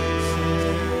so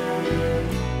dead.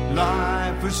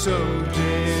 Life was so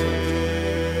dead.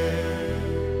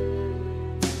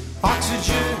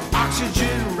 Oxygen,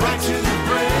 oxygen, right to the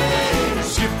brain.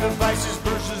 Skip the vices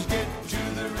versus get to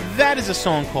the... That is a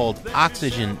song called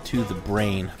Oxygen to the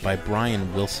Brain by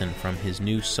Brian Wilson from his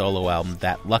new solo album,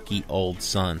 That Lucky Old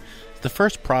Sun. The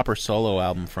first proper solo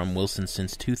album from Wilson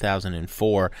since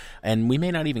 2004, and we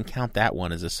may not even count that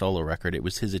one as a solo record. It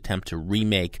was his attempt to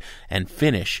remake and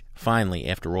finish, finally,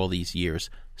 after all these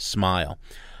years, Smile.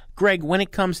 Greg, when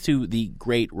it comes to the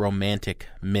great romantic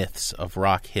myths of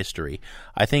rock history,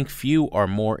 I think few are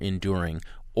more enduring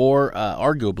or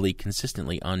arguably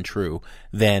consistently untrue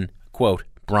than, quote,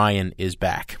 Brian is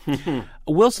back.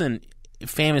 Wilson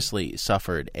famously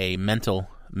suffered a mental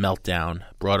meltdown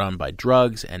brought on by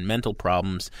drugs and mental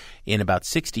problems in about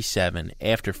 1967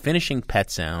 after finishing Pet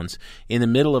Sounds in the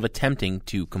middle of attempting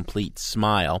to complete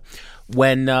Smile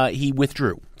when he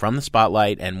withdrew from the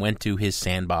spotlight and went to his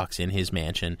sandbox in his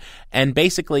mansion and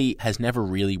basically has never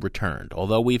really returned,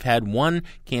 although we've had one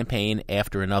campaign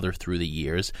after another through the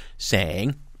years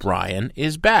saying Brian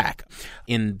is back.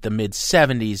 In the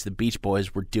mid-'70s, the Beach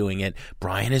Boys were doing it.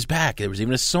 Brian is back. There was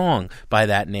even a song by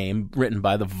that name written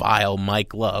by the vile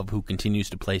Mike Love, who continues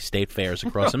to play state fairs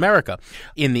across America.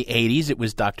 In the '80s, it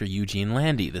was Dr. Eugene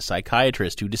Landy, the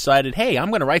psychiatrist, who decided, hey, I'm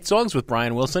going to write songs with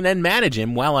Brian Wilson and manage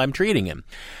him while I'm treating him.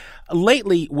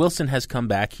 Lately, Wilson has come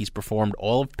back. He's performed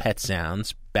all of Pet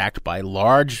Sounds, backed by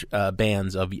large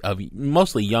bands of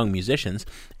mostly young musicians,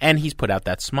 and he's put out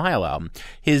that Smile album.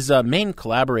 His main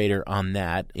collaborator on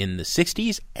that in the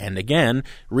 60s, and again,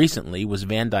 recently, was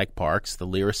Van Dyke Parks, the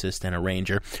lyricist and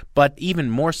arranger, but even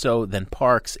more so than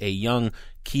Parks, a young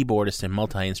keyboardist and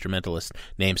multi-instrumentalist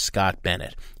named Scott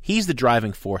Bennett. He's the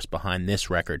driving force behind this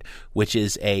record, which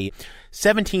is a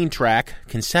 17-track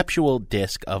conceptual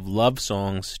disc of love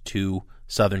songs to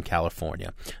Southern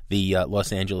California, the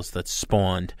Los Angeles that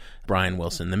spawned Brian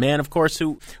Wilson, the man, of course,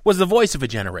 who was the voice of a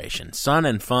generation. Sun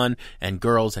and fun and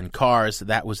girls and cars,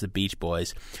 that was the Beach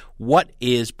Boys. What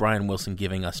is Brian Wilson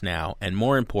giving us now? And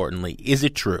more importantly, is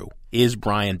it true? Is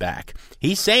Brian back?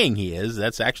 He's saying he is.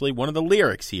 That's actually one of the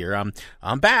lyrics here.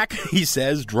 I'm back, he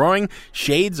says, drawing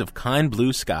shades of kind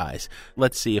blue skies.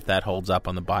 Let's see if that holds up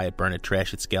on the buy it, burn it,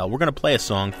 trash it scale. We're going to play a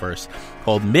song first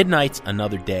called Midnight's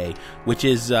Another Day, which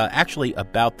is actually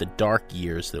about the dark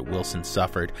years that Wilson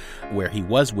suffered, where he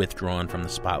was withdrawn from the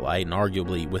spotlight and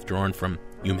arguably withdrawn from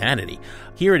humanity.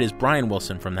 Here it is, Brian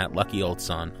Wilson from That Lucky Old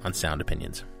Sun on Sound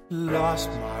Opinions. Lost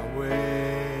my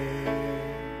way.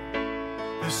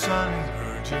 The sun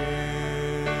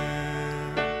virgin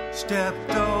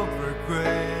stepped over grace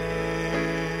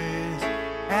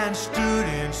and stood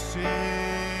in sin.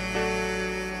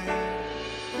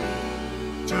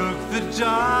 Took the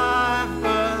dive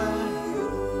but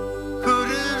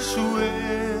couldn't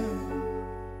swim.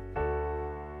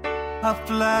 A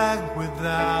flag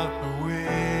without a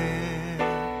wind.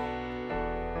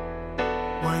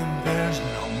 When there's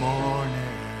no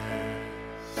morning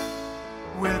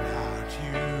without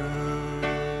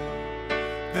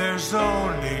there's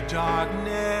only darkness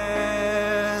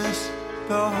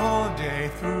the whole day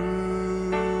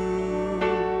through.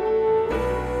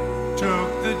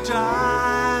 Took the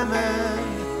diamond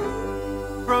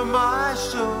from my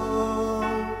soul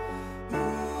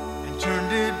and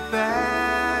turned it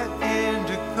back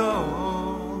into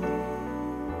gold.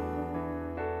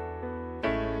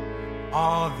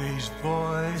 All these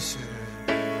voices,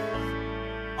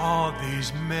 all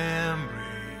these memories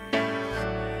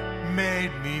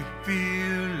made me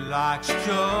feel like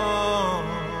stone.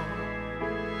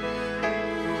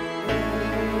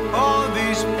 All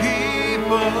these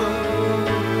people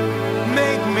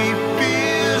make me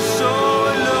feel so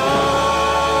alone.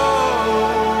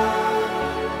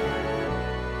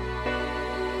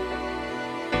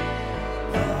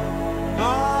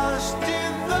 Lost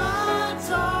in the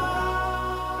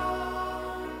dark.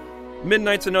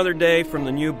 Midnight's Another Day from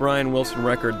the new Brian Wilson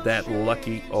record, That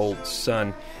Lucky Old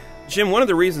Sun. Jim, one of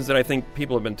the reasons that I think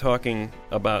people have been talking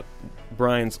about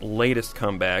Brian's latest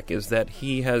comeback is that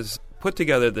he has put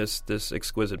together this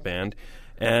exquisite band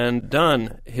and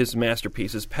done his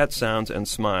masterpieces, Pet Sounds and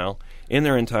Smile, in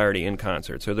their entirety in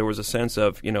concert. So there was a sense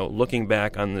of, looking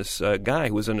back on this guy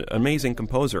who was an amazing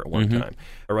composer at one time,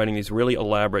 writing these really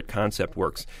elaborate concept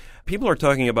works. People are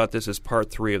talking about this as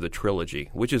part 3 of the trilogy,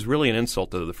 which is really an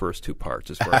insult to the first 2 parts,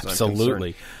 as far as I'm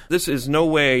concerned. This is no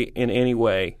way, in any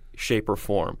way, shape, or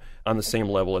form on the same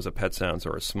level as a Pet Sounds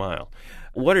or a Smile.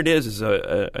 What it is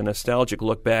a nostalgic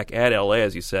look back at L.A.,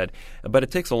 as you said, but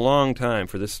it takes a long time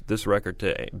for this record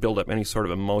to build up any sort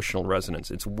of emotional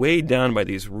resonance. It's weighed down by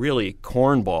these really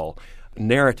cornball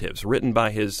narratives written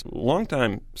by his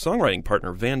longtime songwriting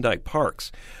partner, Van Dyke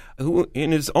Parks, who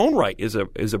in his own right is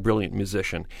a brilliant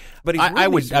musician. But I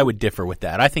would differ with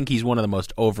that. I think he's one of the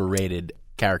most overrated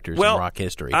characters in rock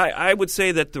history. I would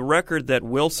say that the record that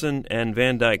Wilson and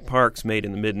Van Dyke Parks made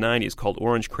in the mid-'90s called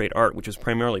Orange Crate Art, which was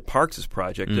primarily Parks'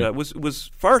 project,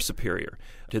 was far superior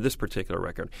to this particular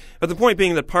record. But the point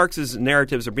being that Parks'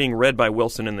 narratives are being read by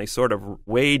Wilson and they sort of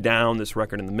weigh down this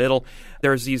record in the middle.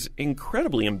 There's these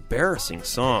incredibly embarrassing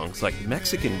songs like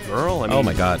Mexican Girl. Oh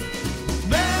my God.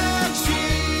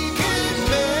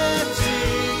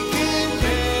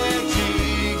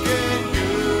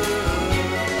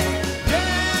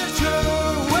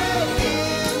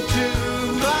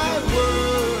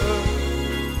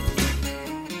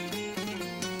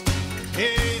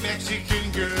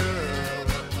 Mexican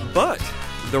But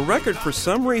the record, for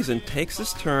some reason, takes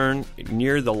this turn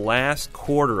near the last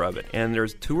quarter of it, and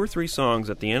there's 2 or 3 songs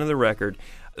at the end of the record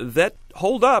that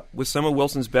hold up with some of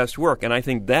Wilson's best work. And I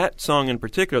think that song in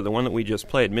particular, the one that we just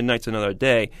played, Midnight's Another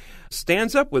Day,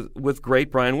 stands up with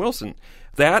great Brian Wilson.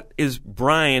 That is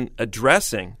Brian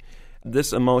addressing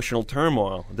this emotional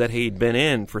turmoil that he'd been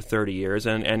in for 30 years,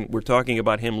 and we're talking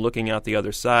about him looking out the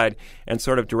other side and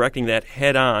sort of directing that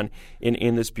head on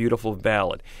in this beautiful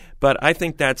ballad. But I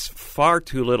think that's far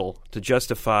too little to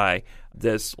justify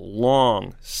this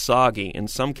long, soggy, in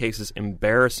some cases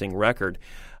embarrassing record.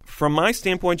 From my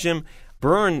standpoint, Jim,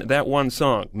 burn that one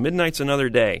song, Midnight's Another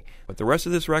Day. But the rest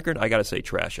of this record, I got to say,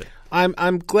 trash it.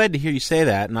 I'm glad to hear you say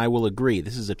that, and I will agree.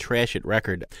 This is a trash it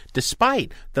record.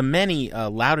 Despite the many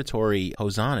laudatory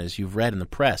hosannas you've read in the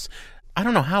press, I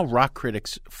don't know how rock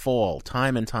critics fall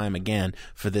time and time again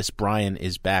for this Brian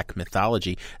is back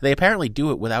mythology. They apparently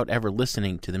do it without ever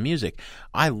listening to the music.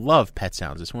 I love Pet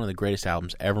Sounds. It's one of the greatest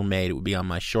albums ever made. It would be on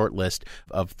my short list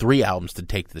of 3 albums to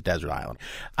take to the desert island.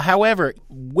 However,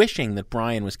 wishing that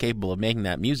Brian was capable of making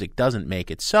that music doesn't make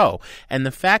it so. And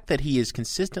the fact that he is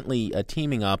consistently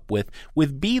teaming up with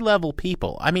B-level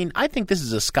people. I mean, I think this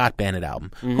is a Scott Bennett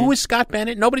album. Mm-hmm. Who is Scott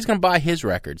Bennett? Nobody's going to buy his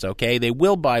records, okay? They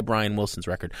will buy Brian Wilson's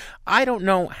record. I don't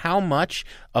know how much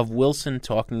of Wilson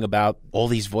talking about all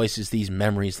these voices, these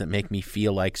memories that make me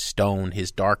feel like Stone,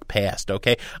 his dark past,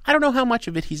 okay? I don't know how much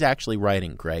of it he's actually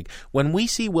writing, Greg. When we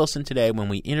see Wilson today, when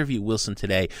we interview Wilson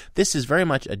today, this is very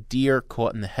much a deer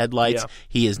caught in the headlights. Yeah.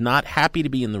 He is not happy to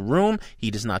be in the room. He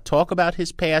does not talk about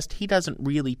his past. He doesn't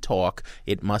really talk,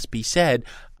 it must be said,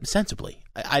 sensibly.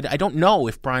 I don't know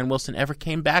if Brian Wilson ever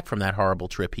came back from that horrible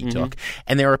trip he took.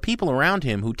 And there are people around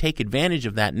him who take advantage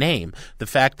of that name, the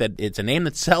fact that it's a name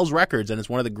that sells records and it's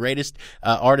one of the greatest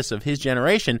artists of his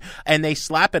generation, and they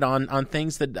slap it on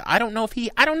things that I don't know if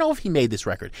he made this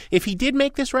record. If he did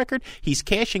make this record, he's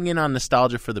cashing in on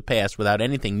nostalgia for the past without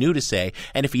anything new to say.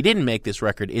 And if he didn't make this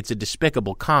record, it's a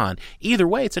despicable con. Either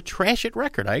way, it's a trash it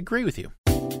record. I agree with you.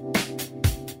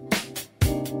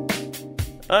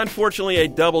 Unfortunately, a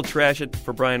double trash it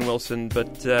for Brian Wilson,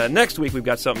 but next week we've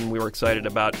got something we were excited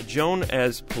about. Joan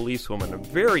as Policewoman, a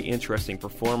very interesting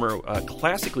performer,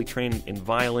 classically trained in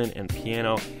violin and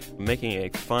piano, making a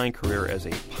fine career as a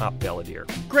pop balladeer.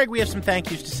 Greg, we have some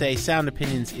thank yous to say. Sound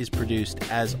Opinions is produced,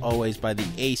 as always, by the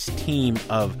ace team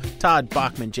of Todd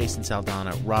Bachman, Jason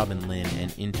Saldana, Robin Lynn,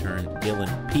 and intern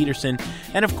Dylan Peterson.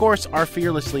 And, of course, our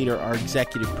fearless leader, our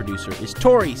executive producer, is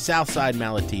Tori Southside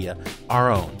Malatia,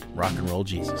 our own rock and roll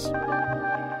Jesus.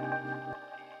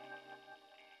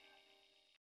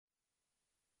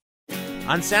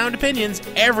 On Sound Opinions,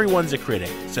 everyone's a critic,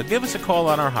 so give us a call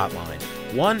on our hotline,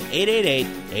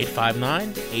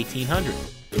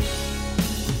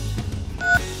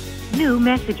 1-888-859-1800. New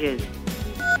messages.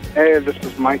 Hey, this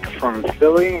is Mike from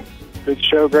Philly. Good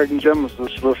show, Greg and Jim. Was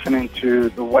just listening to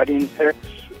the wedding picks.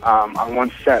 I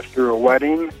once sat through a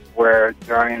wedding where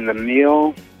during the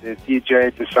meal, the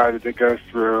DJ decided to go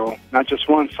through not just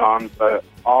one song, but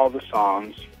all the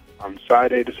songs from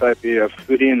side A to side B of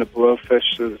Hootie and the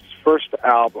Blowfish's first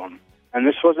album. And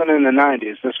this wasn't in the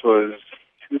 90s. This was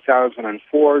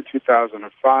 2004,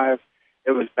 2005.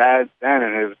 It was bad then,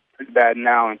 and it is pretty bad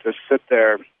now. And to sit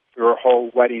there through a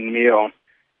whole wedding meal,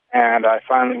 and I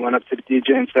finally went up to the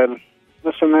DJ and said,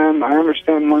 "Listen, man, I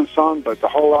understand one song, but the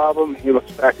whole album." He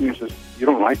looks back at me and says, "You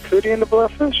don't like Hootie and the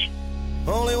Blowfish?"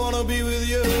 Only wanna be with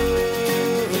you.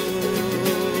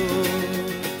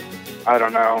 I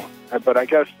don't know. But I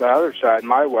guess the other side,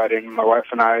 my wedding, my wife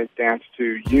and I danced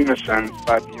to Unison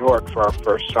by Bjork for our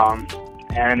first song.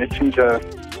 And it seemed to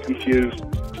confuse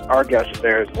our guests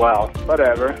there as well.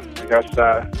 Whatever. I guess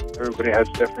everybody has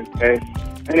different tastes.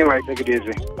 Anyway, take it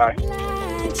easy. Bye.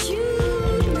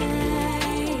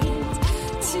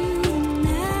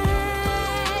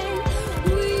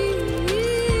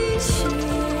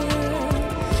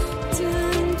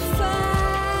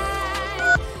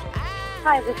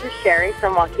 Hi, this is Sherry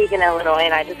from Waukegan, Illinois,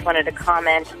 and I just wanted to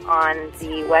comment on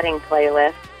the wedding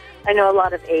playlist. I know a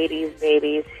lot of 80s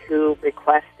babies who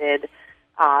requested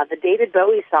the David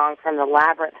Bowie song from the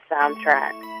Labyrinth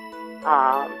soundtrack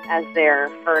as their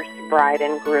first bride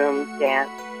and groom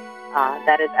dance.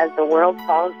 That is As the World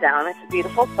Falls Down. It's a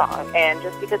beautiful song, and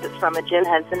just because it's from a Jim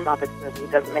Henson Muppets movie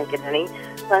doesn't make it any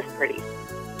less pretty.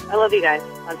 I love you guys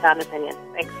on Sound Opinion.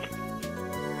 Thanks.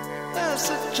 There's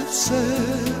such a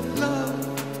sad love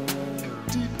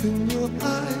deep in your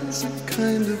eyes, it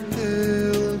kind of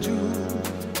held you,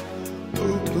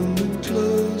 open and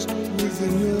closed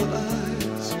within your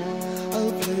eyes.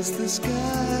 I'll place the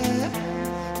sky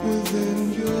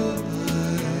within your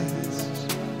eyes.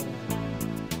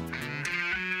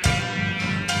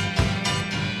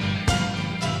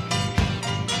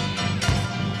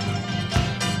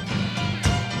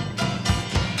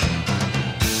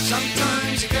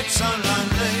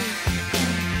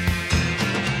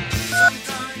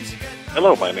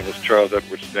 Hello, my name is Charles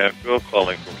Edward Stanfield,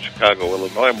 calling from Chicago,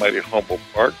 Illinois, mighty Humboldt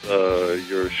Park.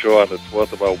 Your show on the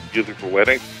 12th about music for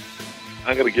weddings.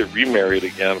 I'm going to get remarried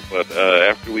again, but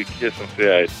after we kiss and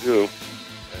say I do,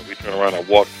 and we turn around and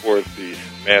walk towards the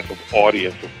massive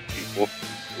audience of people,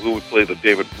 we would play the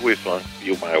David Bowie song,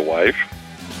 Be My Wife.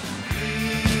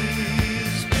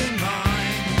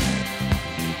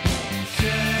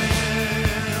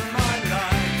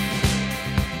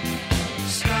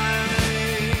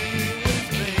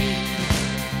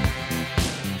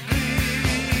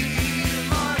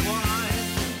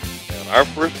 Our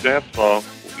first dance song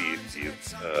will be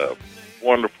the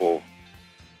wonderful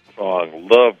song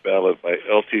Love Ballad by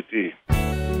LTD.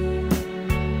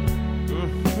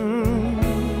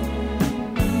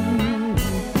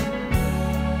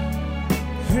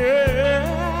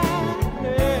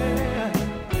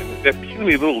 And that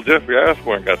puny little Jeffrey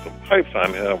Osborne got some pipes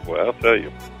on him, boy, I'll tell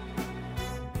you.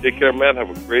 Take care, man. Have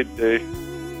a great day.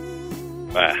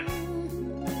 Bye.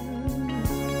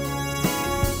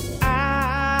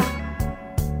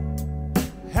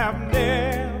 Have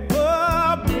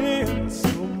never been so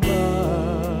much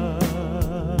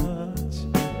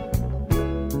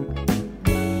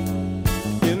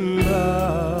in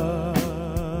love.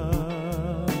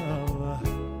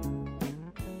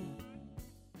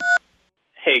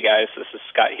 Hey guys, this is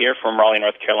Scott here from Raleigh,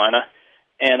 North Carolina,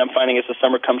 and I'm finding as the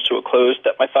summer comes to a close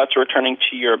that my thoughts are returning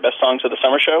to your best songs of the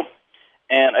summer show,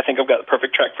 and I think I've got the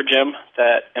perfect track for Jim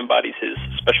that embodies his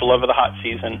special love of the hot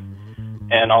season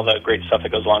and all the great stuff that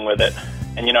goes along with it.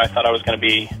 And, you know, I thought I was going to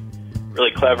be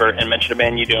really clever and mention a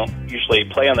band you don't usually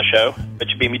play on the show, but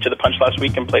you beat me to the punch last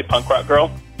week and played Punk Rock Girl.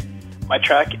 My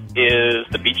track is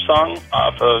the Beach Song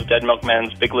off of Dead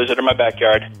Milkman's Big Lizard in My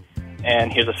Backyard,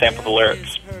 and here's a sample of the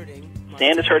lyrics.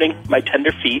 Sand is hurting my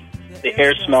tender feet. The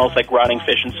air smells like rotting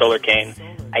fish and solar cane.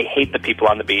 I hate the people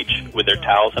on the beach with their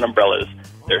towels and umbrellas.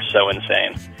 They're so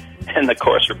insane. And the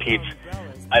chorus repeats,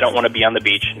 I don't want to be on the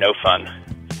beach, no fun.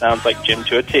 Sounds like Jim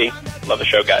to a T. Love the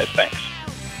show, guys. Thanks.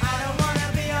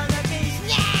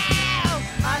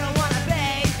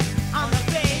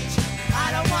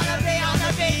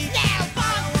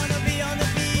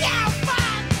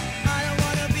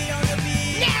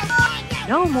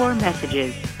 No more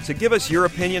messages. To give us your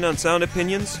opinion on Sound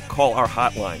Opinions, call our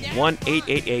hotline,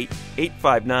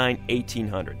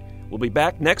 1-888-859-1800. We'll be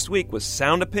back next week with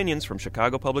Sound Opinions from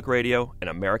Chicago Public Radio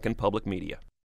and American Public Media.